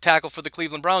 Offensive tackle for the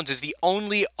Cleveland Browns, is the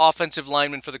only offensive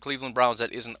lineman for the Cleveland Browns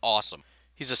that isn't awesome.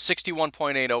 He's a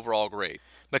 61.8 overall grade.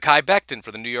 Mekhi Becton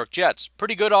for the New York Jets.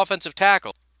 Pretty good offensive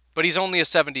tackle, but he's only a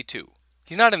 72.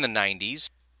 He's not in the 90s.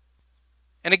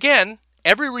 And again,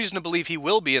 every reason to believe he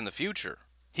will be in the future.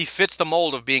 He fits the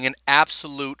mold of being an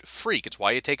absolute freak. It's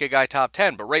why you take a guy top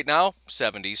 10. But right now,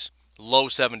 70s. Low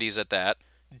 70s at that.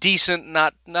 Decent,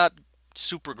 not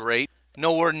super great.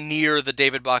 Nowhere near the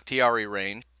David Bakhtiari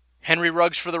range. Henry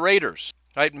Ruggs for the Raiders.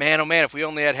 Right, man, oh man, if we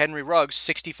only had Henry Ruggs,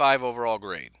 65 overall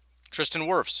grade. Tristan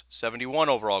Wirfs, 71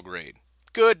 overall grade.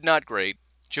 Good, not great.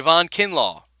 Javon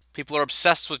Kinlaw. People are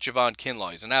obsessed with Javon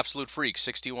Kinlaw. He's an absolute freak,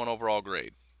 61 overall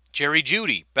grade. Jerry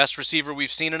Jeudy, best receiver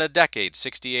we've seen in a decade,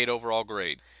 68 overall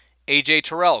grade. A.J.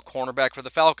 Terrell, cornerback for the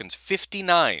Falcons,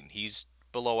 59. He's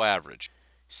below average.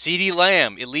 CeeDee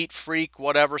Lamb, elite freak,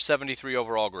 whatever, 73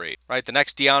 overall grade. Right, the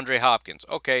next DeAndre Hopkins,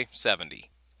 okay, 70.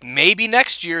 Maybe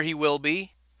next year he will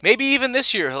be. Maybe even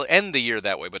this year he'll end the year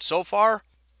that way. But so far,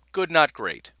 good, not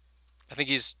great. I think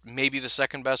he's maybe the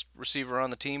second best receiver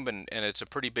on the team, and it's a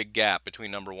pretty big gap between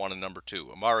number 1 and number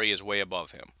 2. Amari is way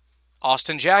above him.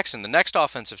 Austin Jackson, the next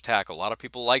offensive tackle. A lot of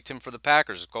people liked him for the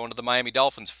Packers, going to the Miami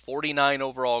Dolphins, 49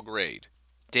 overall grade.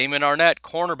 Damon Arnett,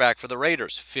 cornerback for the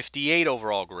Raiders, 58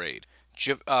 overall grade.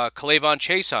 K'Lavon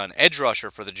Chaisson, edge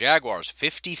rusher for the Jaguars,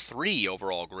 53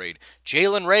 overall grade.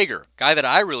 Jalen Reagor, guy that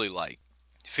I really like,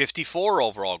 54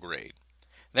 overall grade.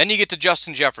 Then you get to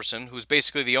Justin Jefferson, who's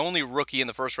basically the only rookie in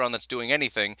the first round that's doing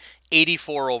anything,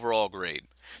 84 overall grade.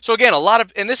 So again,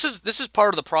 and this is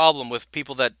part of the problem with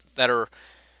people that are,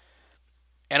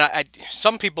 and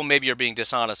some people maybe are being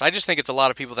dishonest. I just think it's a lot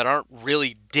of people that aren't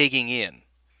really digging in.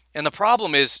 And the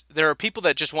problem is there are people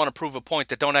that just want to prove a point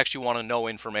that don't actually want to know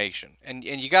information. And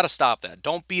you got to stop that.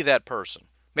 Don't be that person.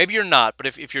 Maybe you're not, but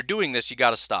if you're doing this, you got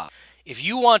to stop. If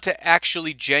you want to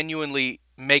actually genuinely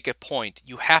make a point,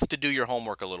 you have to do your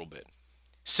homework a little bit.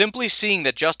 Simply seeing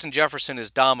that Justin Jefferson is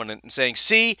dominant and saying,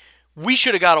 see, we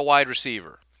should have got a wide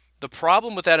receiver. The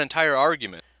problem with that entire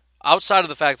argument, outside of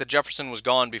the fact that Jefferson was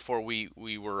gone before we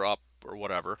were up or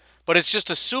whatever, but it's just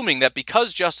assuming that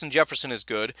because Justin Jefferson is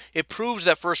good, it proves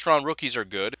that first-round rookies are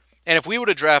good, and if we would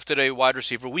have drafted a wide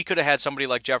receiver, we could have had somebody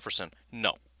like Jefferson.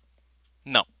 No.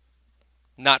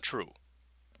 Not true.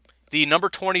 The number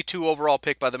 22 overall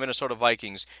pick by the Minnesota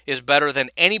Vikings is better than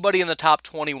anybody in the top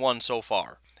 21 so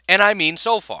far. And I mean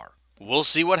so far. We'll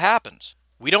see what happens.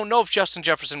 We don't know if Justin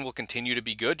Jefferson will continue to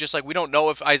be good, just like we don't know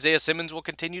if Isaiah Simmons will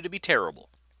continue to be terrible.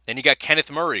 Then you got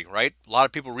Kenneth Murray, right? A lot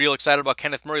of people real excited about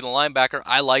Kenneth Murray, the linebacker.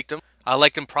 I liked him. I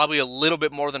liked him probably a little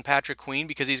bit more than Patrick Queen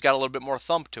because he's got a little bit more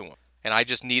thump to him. And I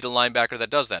just need a linebacker that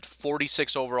does that.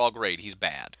 46 overall grade. He's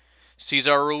bad.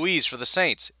 Cesar Ruiz for the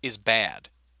Saints is bad.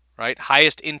 Right?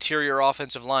 Highest interior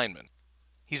offensive lineman.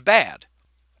 He's bad.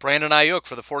 Brandon Ayuk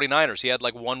for the 49ers. He had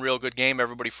like one real good game.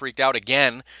 Everybody freaked out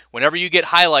again. Whenever you get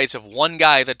highlights of one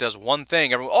guy that does one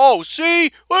thing, everyone, oh,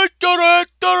 see?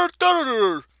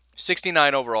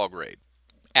 69 overall grade.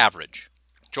 Average.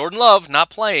 Jordan Love,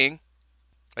 not playing.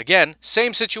 Again,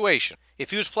 same situation. If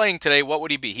he was playing today, what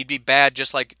would he be? He'd be bad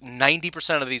just like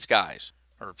 90% of these guys.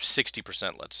 Or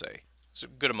 60%, let's say. There's a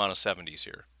good amount of 70s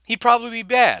here. He'd probably be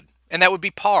bad. And that would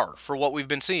be par for what we've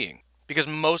been seeing. Because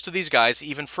most of these guys,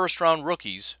 even first-round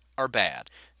rookies, are bad.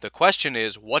 The question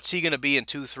is, what's he going to be in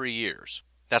 2-3 years?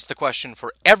 That's the question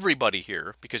for everybody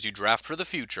here, because you draft for the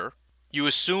future. You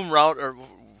assume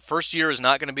first year is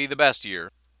not going to be the best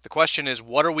year. The question is,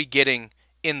 what are we getting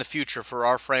in the future for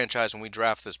our franchise when we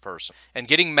draft this person? And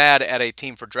getting mad at a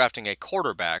team for drafting a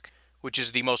quarterback which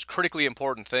is the most critically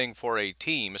important thing for a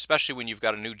team, especially when you've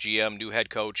got a new GM, new head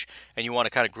coach, and you want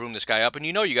to kind of groom this guy up. And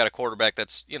you know you got a quarterback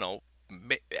that's,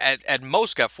 at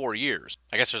most got 4 years.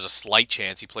 I guess there's a slight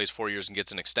chance he plays 4 years and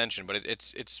gets an extension, but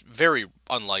it's very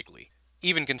unlikely,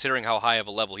 even considering how high of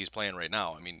a level he's playing right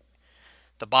now. I mean,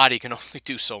 the body can only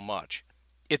do so much.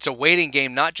 It's a waiting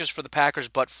game, not just for the Packers,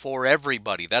 but for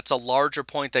everybody. That's a larger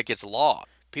point that gets lost.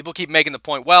 People keep making the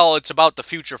point, well, it's about the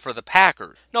future for the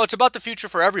Packers. No, it's about the future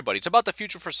for everybody. It's about the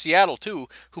future for Seattle, too,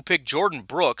 who picked Jordan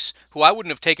Brooks, who I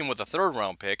wouldn't have taken with a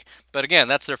third-round pick. But again,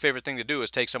 that's their favorite thing to do,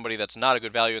 is take somebody that's not a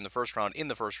good value in the first round,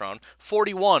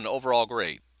 41 overall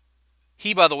grade.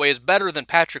 He, by the way, is better than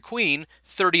Patrick Queen,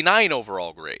 39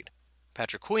 overall grade.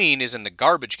 Patrick Queen is in the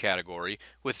garbage category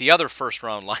with the other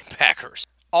first-round linebackers.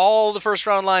 All the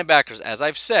first-round linebackers, as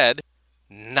I've said,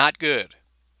 not good.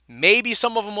 Maybe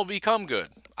some of them will become good.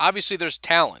 Obviously, there's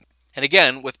talent. And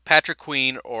again, with Patrick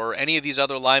Queen or any of these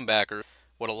other linebackers,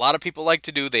 what a lot of people like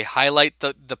to do, they highlight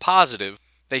the positive.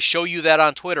 They show you that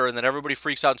on Twitter, and then everybody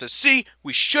freaks out and says, see,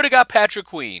 we should have got Patrick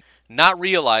Queen. Not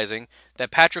realizing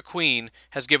that Patrick Queen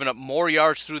has given up more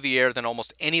yards through the air than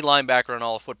almost any linebacker in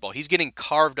all of football. He's getting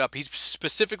carved up. He's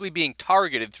specifically being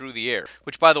targeted through the air.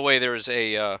 Which, by the way, there's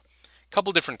a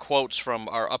couple different quotes from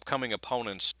our upcoming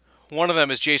opponents. One of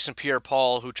them is Jason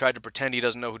Pierre-Paul, who tried to pretend he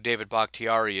doesn't know who David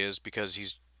Bakhtiari is because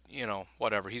he's,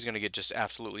 whatever. He's going to get just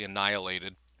absolutely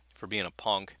annihilated for being a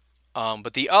punk.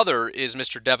 But the other is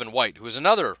Mr. Devin White, who is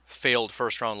another failed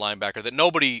first-round linebacker that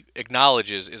nobody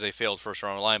acknowledges is a failed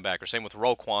first-round linebacker. Same with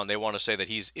Roquan. They want to say that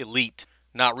he's elite,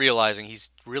 not realizing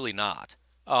he's really not.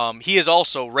 He is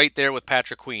also right there with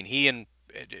Patrick Queen. He and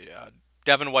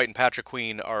Devin White and Patrick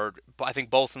Queen are, I think,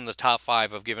 both in the top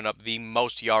 5 of giving up the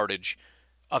most yardage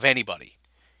of anybody.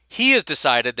 He has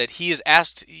decided that he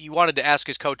wanted to ask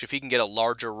his coach if he can get a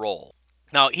larger role.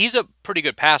 Now, he's a pretty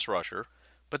good pass rusher,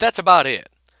 but that's about it.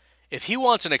 If he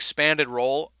wants an expanded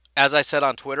role, as I said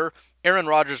on Twitter, Aaron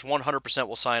Rodgers 100%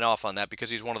 will sign off on that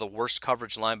because he's one of the worst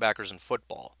coverage linebackers in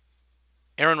football.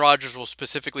 Aaron Rodgers will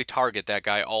specifically target that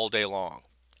guy all day long.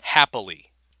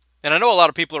 Happily. And I know a lot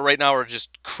of people right now are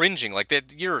just cringing, like,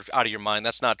 you're out of your mind,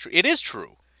 that's not true. It is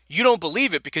true. You don't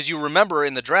believe it because you remember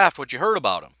in the draft what you heard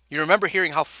about them. You remember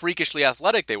hearing how freakishly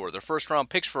athletic they were. They're first-round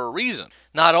picks for a reason.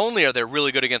 Not only are they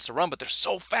really good against the run, but they're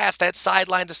so fast, that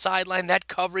sideline to sideline, that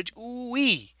coverage,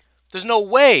 ooh-wee. There's no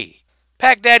way.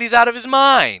 Pack Daddy's out of his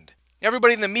mind.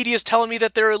 Everybody in the media is telling me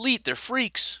that they're elite, they're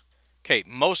freaks. Okay,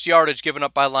 most yardage given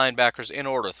up by linebackers in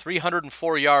order.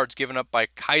 304 yards given up by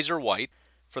Kaiser White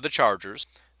for the Chargers.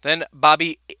 Then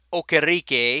Bobby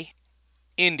Okereke,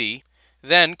 Indy.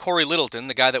 Then Corey Littleton,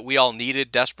 the guy that we all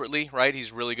needed desperately, right?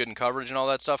 He's really good in coverage and all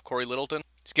that stuff. Corey Littleton.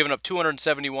 He's given up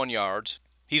 271 yards.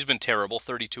 He's been terrible.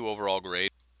 32 overall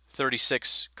grade,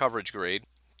 36 coverage grade,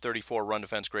 34 run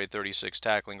defense grade, 36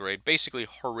 tackling grade. Basically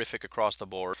horrific across the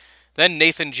board. Then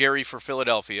Nathan Jerry for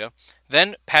Philadelphia.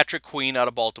 Then Patrick Queen out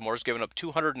of Baltimore has given up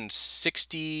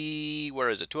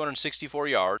 264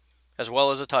 yards, as well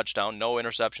as a touchdown. No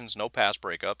interceptions, no pass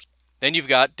breakups. Then you've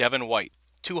got Devin White.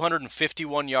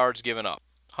 251 yards given up.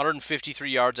 153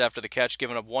 yards after the catch,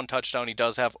 given up 1 touchdown. He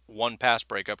does have 1 pass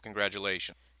breakup.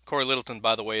 Congratulations. Corey Littleton,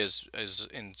 by the way, is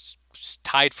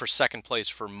tied for second place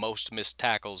for most missed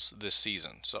tackles this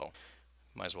season. So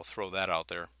might as well throw that out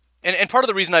there. And part of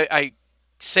the reason I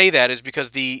say that is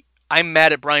because I'm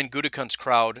mad at Brian Gutekunst's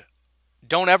crowd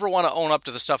don't ever want to own up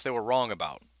to the stuff they were wrong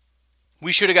about.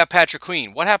 We should have got Patrick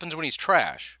Queen. What happens when he's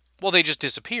trash? Well, they just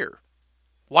disappear.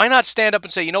 Why not stand up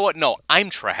and say, you know what? No, I'm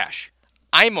trash.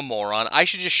 I'm a moron. I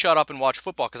should just shut up and watch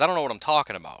football because I don't know what I'm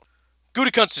talking about.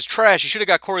 Gutekunst is trash. You should have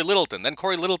got Corey Littleton. Then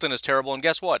Corey Littleton is terrible, and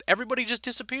guess what? Everybody just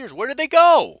disappears. Where did they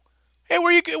go? Hey,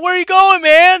 where are you going,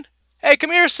 man? Hey,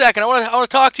 come here a second. I want to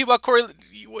talk to you about Corey.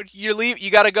 You leave. You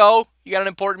got to go. You got an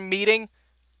important meeting.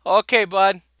 Okay,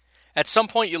 bud. At some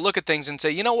point, you look at things and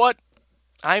say, you know what?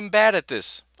 I'm bad at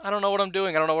this. I don't know what I'm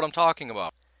doing. I don't know what I'm talking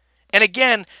about. And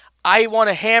again, I want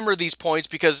to hammer these points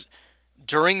because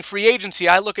during free agency,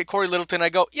 I look at Corey Littleton and I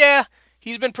go, yeah,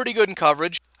 he's been pretty good in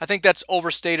coverage. I think that's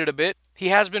overstated a bit. He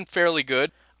has been fairly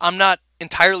good. I'm not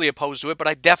entirely opposed to it, but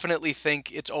I definitely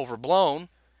think it's overblown.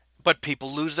 But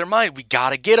people lose their mind. We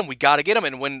got to get him. We got to get him.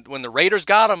 And when the Raiders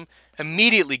got him,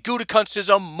 immediately, Gutekunst is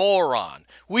a moron.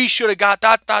 We should have got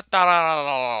that.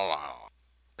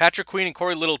 Patrick Queen and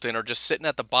Corey Littleton are just sitting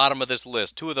at the bottom of this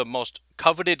list. 2 of the most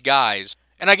coveted guys.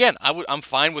 And again, I was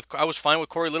fine with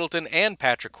Corey Littleton and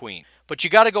Patrick Queen. But you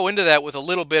got to go into that with a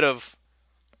little bit of,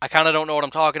 I kind of don't know what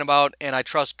I'm talking about, and I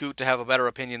trust Goot to have a better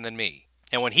opinion than me.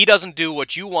 And when he doesn't do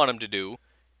what you want him to do,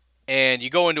 and you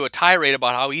go into a tirade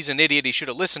about how he's an idiot, he should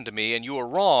have listened to me, and you were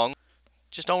wrong,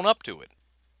 just own up to it.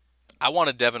 I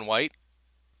wanted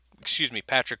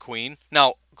Patrick Queen.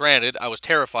 Now, granted, I was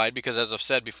terrified because, as I've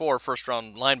said before,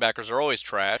 first-round linebackers are always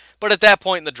trash. But at that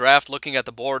point in the draft, looking at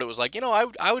the board, it was like,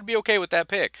 I would be okay with that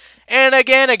pick. And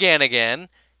again,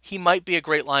 he might be a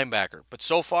great linebacker. But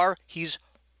so far, he's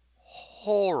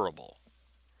horrible.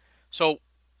 So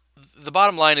the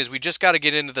bottom line is we just got to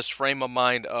get into this frame of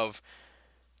mind of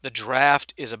the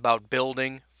draft is about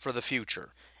building for the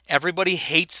future. Everybody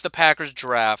hates the Packers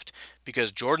draft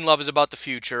because Jordan Love is about the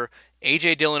future,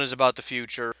 A.J. Dillon is about the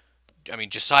future,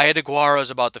 Josiah DeGuara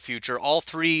is about the future, all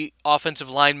three offensive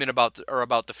linemen are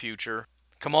about the future.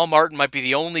 Kamal Martin might be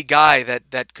the only guy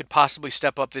that could possibly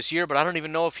step up this year, but I don't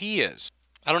even know if he is.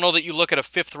 I don't know that you look at a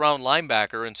fifth-round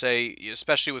linebacker and say,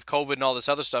 especially with COVID and all this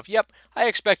other stuff, yep, I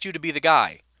expect you to be the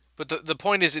guy. But the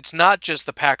point is, it's not just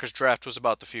the Packers draft was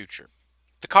about the future.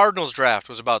 The Cardinals draft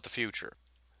was about the future.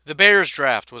 The Bears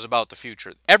draft was about the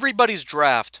future. Everybody's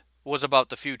draft was about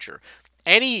the future.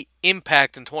 Any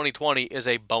impact in 2020 is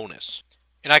a bonus.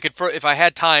 And I could, if I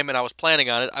had time and I was planning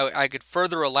on it, I could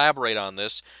further elaborate on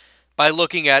this by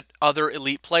looking at other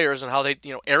elite players and how they,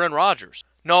 Aaron Rodgers.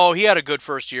 No, he had a good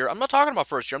first year. I'm not talking about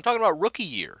first year. I'm talking about rookie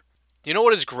year. Do you know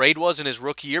what his grade was in his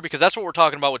rookie year? Because that's what we're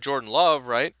talking about with Jordan Love,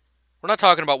 right? We're not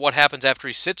talking about what happens after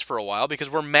he sits for a while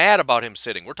because we're mad about him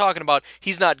sitting. We're talking about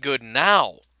he's not good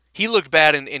now. He looked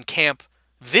bad in camp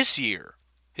this year.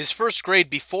 His first grade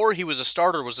before he was a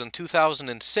starter was in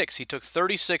 2006. He took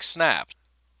 36 snaps,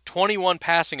 21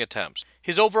 passing attempts.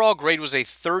 His overall grade was a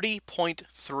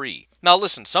 30.3. Now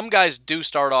listen, some guys do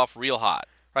start off real hot,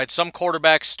 right? Some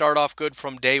quarterbacks start off good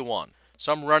from day one.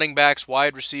 Some running backs,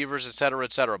 wide receivers,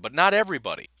 etc., but not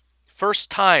everybody.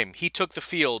 First time he took the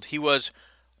field, he was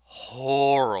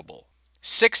horrible.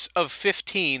 6 of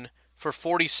 15 for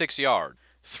 46 yards.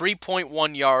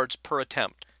 3.1 yards per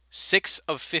attempt. 6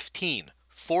 of 15.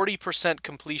 40%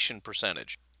 completion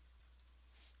percentage.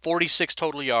 46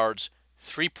 total yards.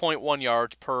 3.1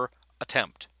 yards per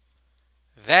attempt.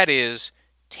 That is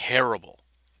terrible.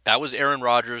 That was Aaron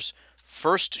Rodgers'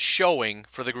 first showing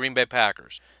for the Green Bay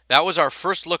Packers. That was our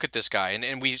first look at this guy.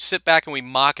 And we sit back and we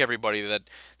mock everybody that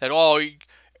the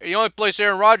only place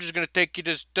Aaron Rodgers is going to take you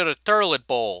to the Toilet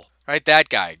Bowl. Right? That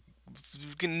guy.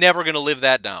 You're never going to live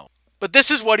that down. But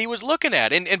this is what he was looking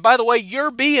at. And by the way,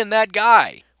 you're being that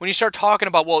guy. When you start talking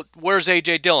about, well, where's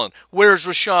A.J. Dillon? Where's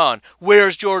Rashawn?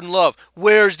 Where's Jordan Love?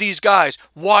 Where's these guys?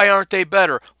 Why aren't they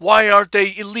better? Why aren't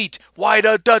they elite? Why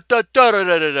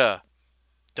da-da-da-da-da-da-da?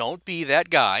 Don't be that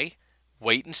guy.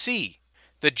 Wait and see.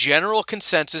 The general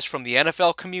consensus from the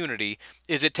NFL community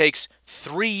is it takes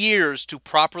 3 years to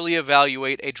properly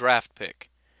evaluate a draft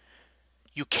pick.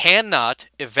 You cannot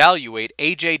evaluate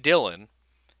A.J. Dillon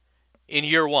in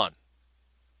year one.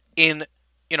 In,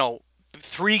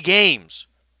 3 games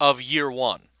of year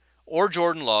one. Or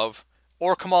Jordan Love,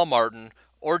 or Kamal Martin,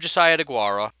 or Josiah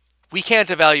DeGuara. We can't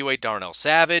evaluate Darnell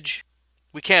Savage.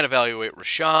 We can't evaluate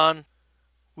Rashawn.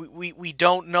 We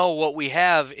don't know what we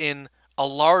have in a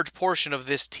large portion of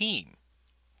this team.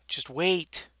 Just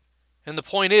wait. And the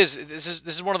point is, this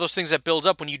is one of those things that builds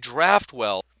up when you draft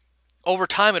well. Over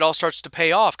time, it all starts to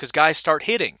pay off because guys start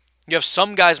hitting. You have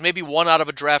some guys, maybe one out of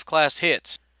a draft class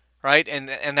hits, right?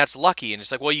 And that's lucky. And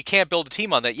it's like, well, you can't build a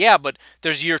team on that. Yeah, but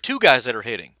there's year 2 guys that are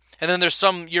hitting. And then there's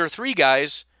some year 3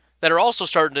 guys that are also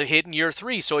starting to hit in year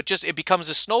 3. So it becomes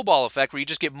a snowball effect where you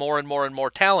just get more and more and more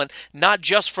talent, not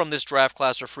just from this draft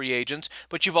class or free agents,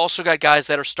 but you've also got guys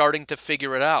that are starting to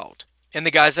figure it out. And the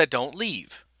guys that don't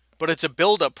leave. But it's a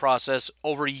build-up process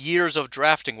over years of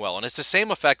drafting well. And it's the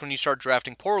same effect when you start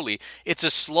drafting poorly. It's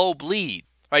a slow bleed.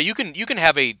 Right? You can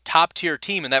have a top-tier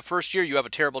team, and that first year you have a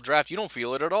terrible draft. You don't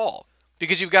feel it at all.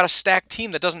 Because you've got a stacked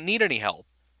team that doesn't need any help.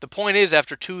 The point is,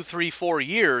 after 2, 3, 4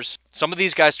 years, some of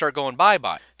these guys start going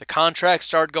bye-bye. The contracts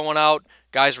start going out,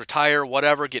 guys retire,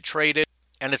 whatever, get traded,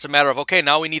 and it's a matter of, okay,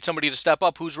 now we need somebody to step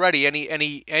up. Who's ready?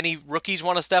 Any rookies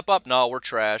want to step up? No, we're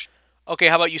trash. Okay,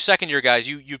 how about you second-year guys?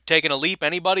 You taking a leap?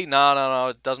 Anybody? No,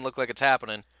 it doesn't look like it's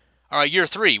happening. All right, year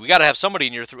 3, we got to have somebody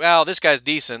in year 3. Oh, this guy's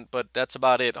decent, but that's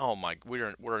about it. Oh my,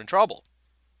 we're in trouble.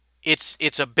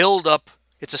 It's a build-up.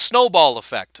 It's a snowball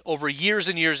effect over years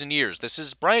and years and years. This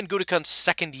is Brian Gutekunst's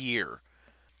second year.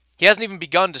 He hasn't even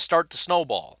begun to start the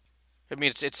snowball. I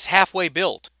mean, it's halfway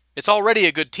built. It's already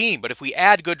a good team, but if we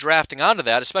add good drafting onto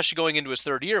that, especially going into his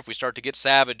 3rd year, if we start to get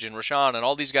Savage and Rashawn and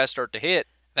all these guys start to hit,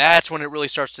 that's when it really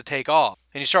starts to take off.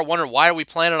 And you start wondering, why are we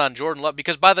planning on Jordan Love?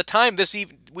 Because by the time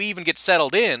we even get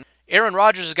settled in, Aaron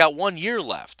Rodgers has got 1 year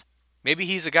left. Maybe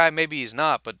he's the guy, maybe he's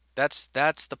not, but that's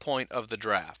the point of the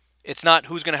draft. It's not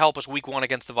who's going to help us week 1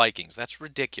 against the Vikings. That's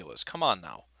ridiculous. Come on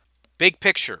now. Big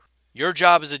picture. Your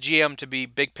job as a GM to be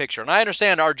big picture. And I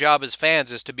understand our job as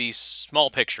fans is to be small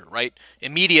picture, right?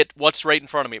 Immediate, what's right in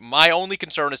front of me. My only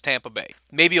concern is Tampa Bay.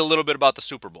 Maybe a little bit about the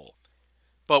Super Bowl.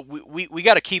 But we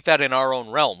got to keep that in our own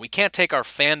realm. We can't take our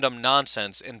fandom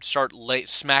nonsense and start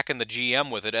smacking the GM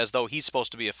with it as though he's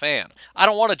supposed to be a fan. I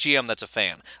don't want a GM that's a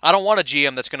fan. I don't want a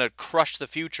GM that's going to crush the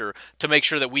future to make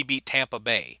sure that we beat Tampa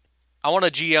Bay. I want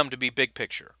a GM to be big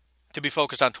picture, to be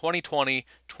focused on 2020,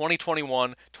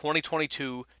 2021,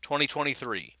 2022,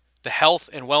 2023. The health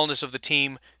and wellness of the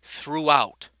team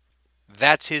throughout.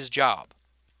 That's his job.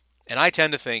 And I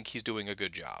tend to think he's doing a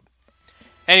good job.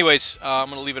 Anyways, I'm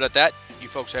going to leave it at that. You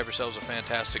folks have yourselves a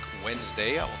fantastic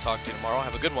Wednesday. I will talk to you tomorrow.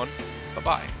 Have a good one.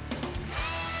 Bye-bye.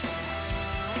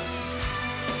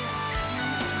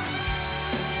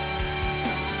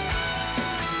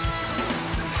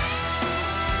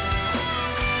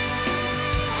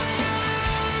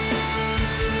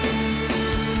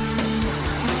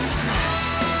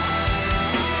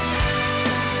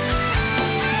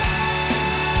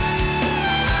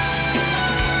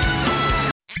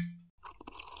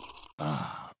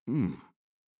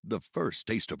 The first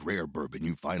taste of rare bourbon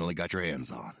you finally got your hands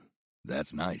on.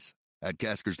 That's nice. At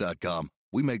Caskers.com,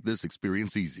 we make this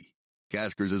experience easy.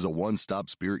 Caskers is a one-stop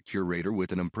spirit curator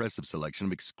with an impressive selection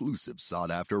of exclusive,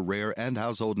 sought-after, rare, and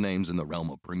household names in the realm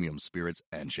of premium spirits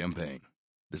and champagne.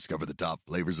 Discover the top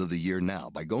flavors of the year now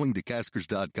by going to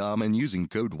Caskers.com and using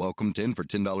code WELCOME10 for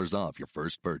 $10 off your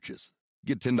first purchase.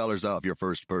 Get $10 off your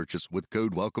first purchase with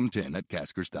code WELCOME10 at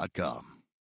Caskers.com.